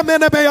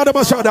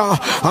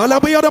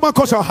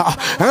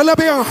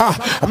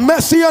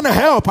 Mercy and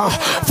help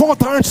for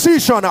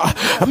transition.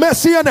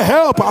 Mercy and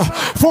help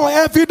for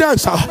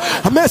evidence.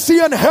 Mercy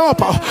and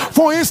help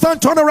for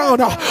instant turnaround.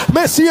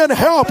 Mercy and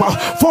help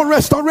for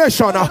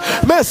restoration.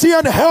 Mercy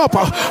and help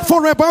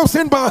for a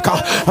bouncing back.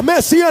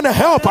 Mercy and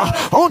help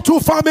unto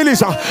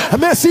families.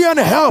 Mercy and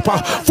help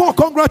for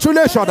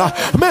congratulations.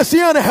 Mercy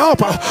and help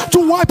to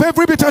wipe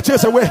every bitter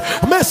tears away.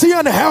 Mercy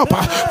and help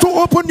to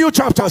open new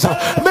chapters.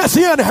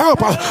 Mercy and help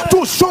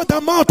to shut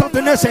the mouth of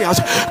the naysayers.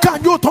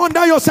 Can you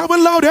thunder yourself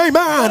loud?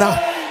 Amen. Amen.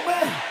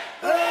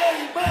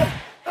 Amen.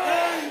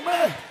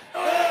 Amen.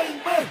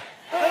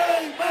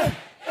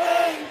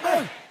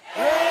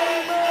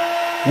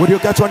 Amen. Would you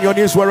get on your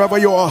knees wherever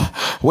you are?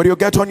 Would you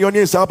get on your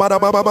knees? Put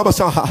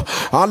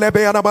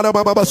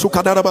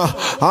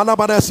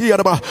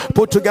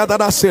together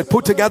that seed.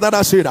 Put together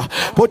that seed.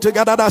 Put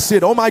together that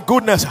seed. Oh my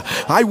goodness.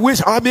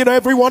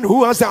 Everyone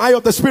who has the eye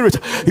of the Spirit,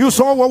 you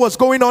saw what was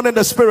going on in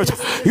the Spirit.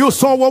 You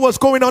saw what was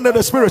going on in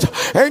the Spirit.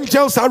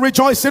 Angels are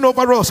rejoicing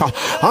over us.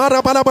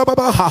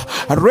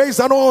 Raise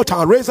an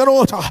altar. Raise an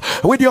altar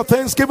with your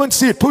thanksgiving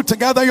seed. Put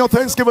together your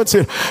thanksgiving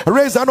seed.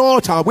 Raise an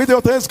altar with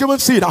your thanksgiving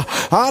seed.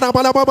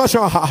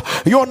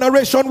 Your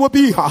narration will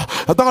be,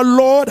 the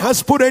Lord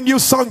has put a new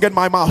song in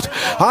my mouth.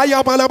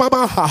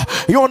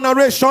 Your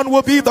narration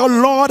will be, the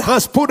Lord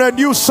has put a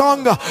new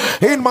song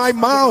in my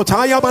mouth.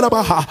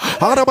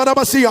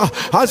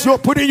 As you're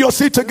putting your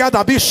seed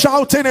together, be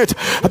shouting it,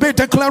 be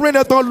declaring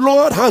it. The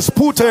Lord has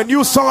put a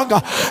new song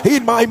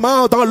in my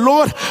mouth. The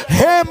Lord,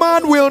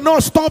 Haman will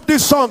not stop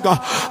this song.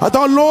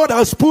 The Lord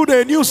has put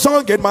a new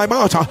song in my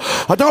mouth.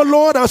 The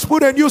Lord has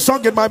put a new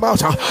song in my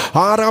mouth.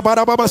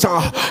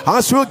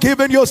 As you're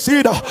giving your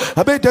seed,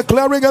 be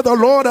declaring it. The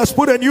Lord has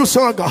put a new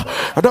song.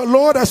 The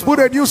Lord has put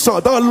a new song.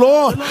 The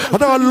Lord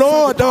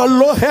Lord, the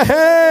Lord,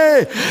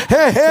 hey,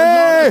 hey,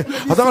 hey,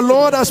 the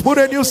Lord has put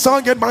a new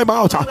song in my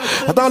mouth.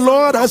 The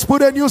Lord has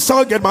put a new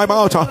song in my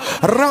mouth.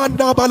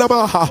 Randa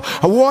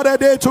Balabaha. What a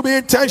day to be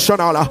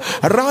intentional.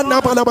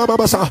 Randa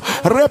Balababasa.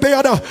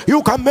 Rebeada.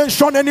 You can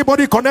mention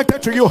anybody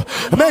connected to you.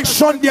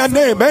 Mention their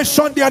name.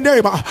 Mention their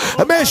name.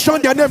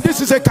 Mention their name.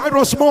 This is a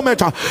Kairos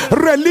moment.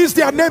 Release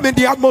their name in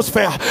the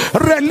atmosphere.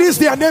 Release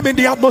their name in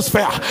the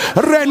atmosphere.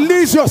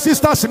 Release your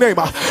sister's name.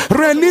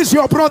 Release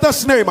your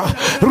brother's name.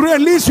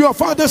 Release your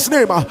father's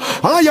name.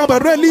 I am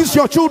release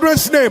your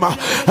children's name.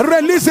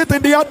 Release it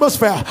in the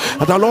atmosphere.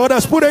 The Lord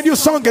has put a new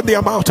song in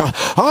their mouth.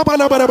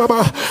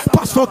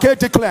 Pastor K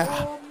declare.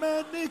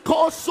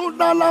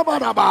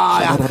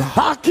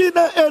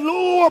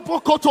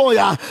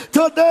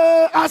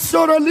 Today, as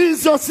you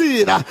release your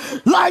seed,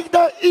 like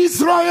the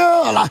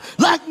Israel,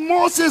 like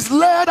Moses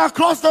led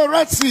across the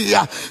Red Sea,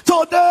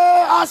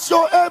 today, as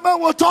your amen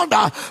will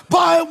thunder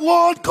by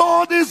what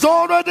God is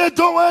already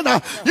doing,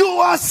 you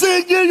are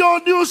singing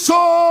your new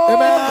song.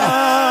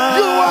 Amen.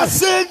 You are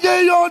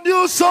singing your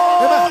new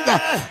song.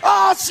 Amen.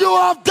 As you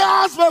have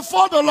danced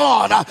before the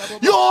Lord,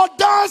 your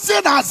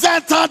dancing has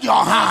entered your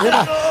heart.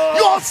 Amen.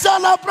 Your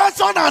celebration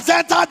has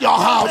entered your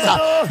house.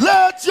 Amen.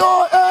 Let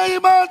your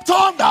amen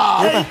thunder.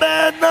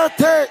 Amen.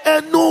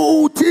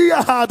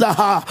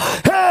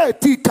 Hey,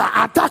 tika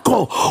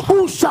atako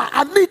usha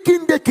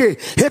anikindeke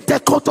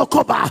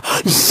hetekotokoba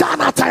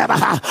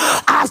janatayaba.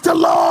 As the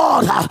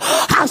Lord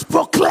has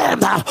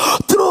proclaimed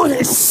through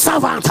his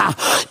servant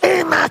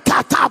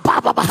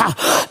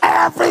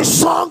every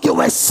song you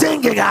were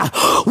singing,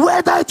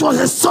 whether it was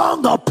a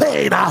song of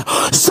pain,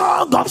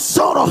 song of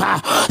sorrow,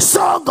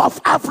 song of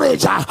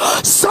average,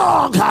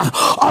 song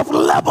of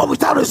labor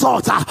without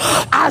result,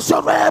 as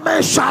your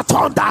amen shall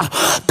thunder,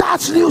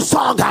 that new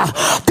song,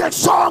 the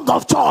song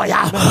of joy,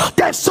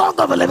 the song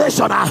of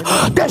elevation,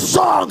 the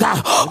song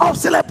of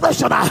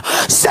celebration,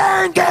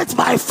 sing it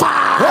by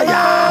fire.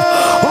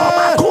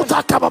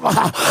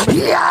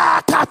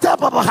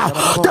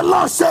 The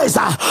Lord says,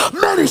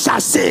 many shall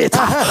see it,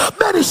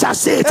 many shall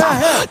see it.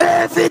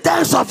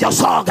 Evidence of your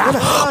song,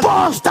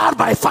 burst out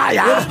by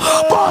fire,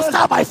 burst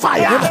out by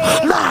fire.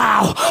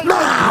 Now,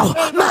 now,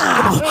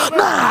 now,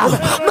 now,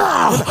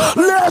 now,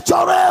 let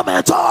your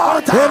amen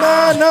turn.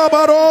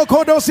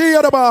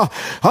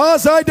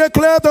 As I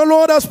declare, the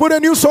Lord has put a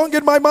new song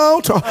in my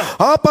mouth.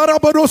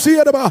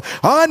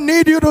 I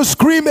need you to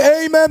scream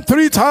amen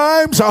 3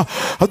 times.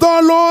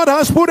 The Lord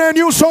has put a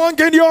new song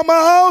in your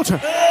mouth.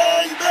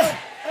 Amen.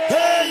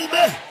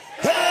 Amen.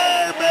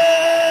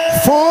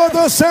 Amen. For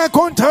the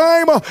second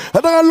time,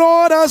 the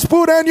Lord has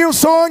put a new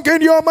song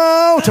in your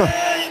mouth.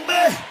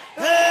 Amen.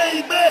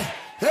 Amen.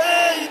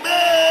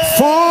 Amen.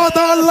 For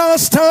the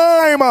last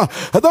time,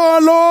 the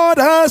Lord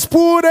has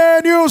put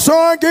a new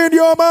song in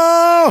your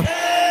mouth.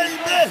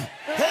 Amen.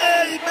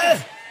 Amen.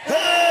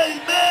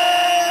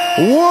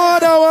 Amen.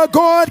 What our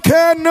God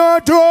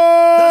cannot do,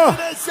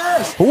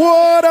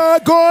 what our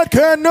God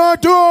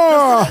cannot do.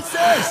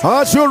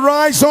 As you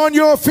rise on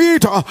your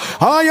feet,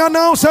 I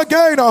announce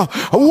again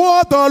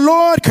what the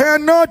Lord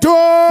cannot do.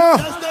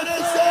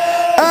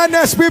 And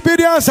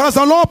NSPPDS, has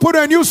the Lord put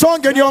a new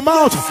song in your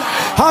mouth?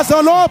 Has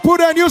the Lord put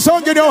a new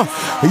song in your?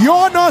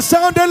 You're not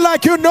sounding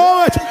like you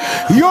know it.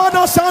 You're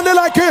not sounding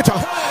like it.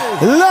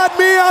 Let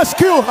me ask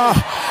you,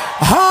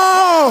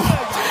 how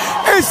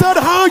is that?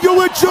 How you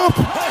will jump?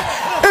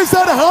 Is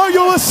that how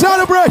you will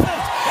celebrate?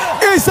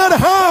 Is that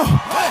how?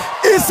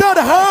 Is that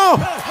how?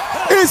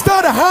 Is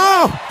that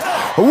how?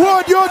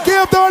 Would you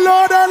give the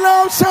Lord a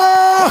loud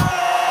shout?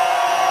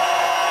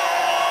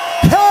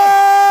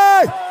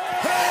 Hey!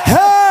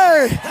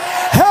 Hey!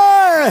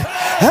 Hey!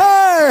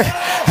 Hey!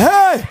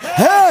 Hey!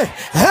 Hey!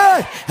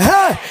 Hey!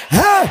 Hey!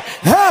 Hey!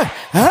 Hey!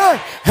 Hey!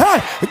 Hey!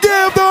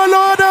 Give the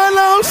Lord a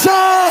loud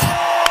shout.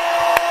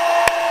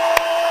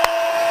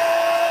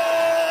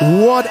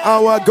 What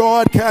our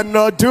God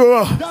cannot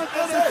do.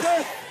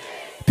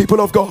 People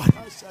of God,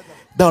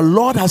 the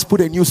Lord has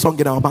put a new song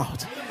in our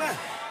mouth.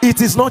 It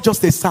is not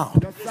just a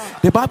sound.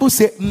 The Bible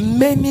says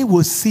many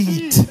will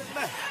see it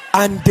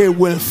and they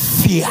will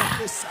fear.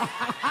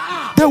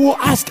 They will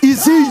ask,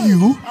 is it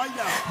you?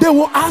 They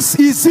will ask,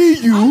 is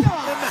it you?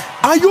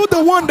 Are you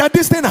the one that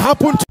this thing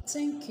happened to?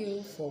 Thank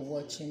you for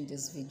watching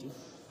this video.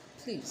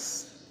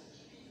 Please,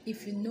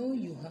 if you know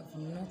you have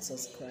not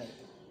subscribed,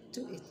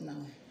 do it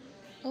now.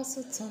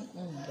 Also turn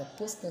on the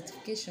post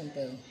notification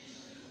bell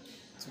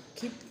to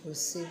keep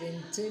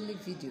receiving daily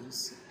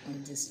videos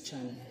on this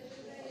channel.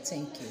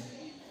 Thank you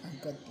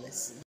and God bless you.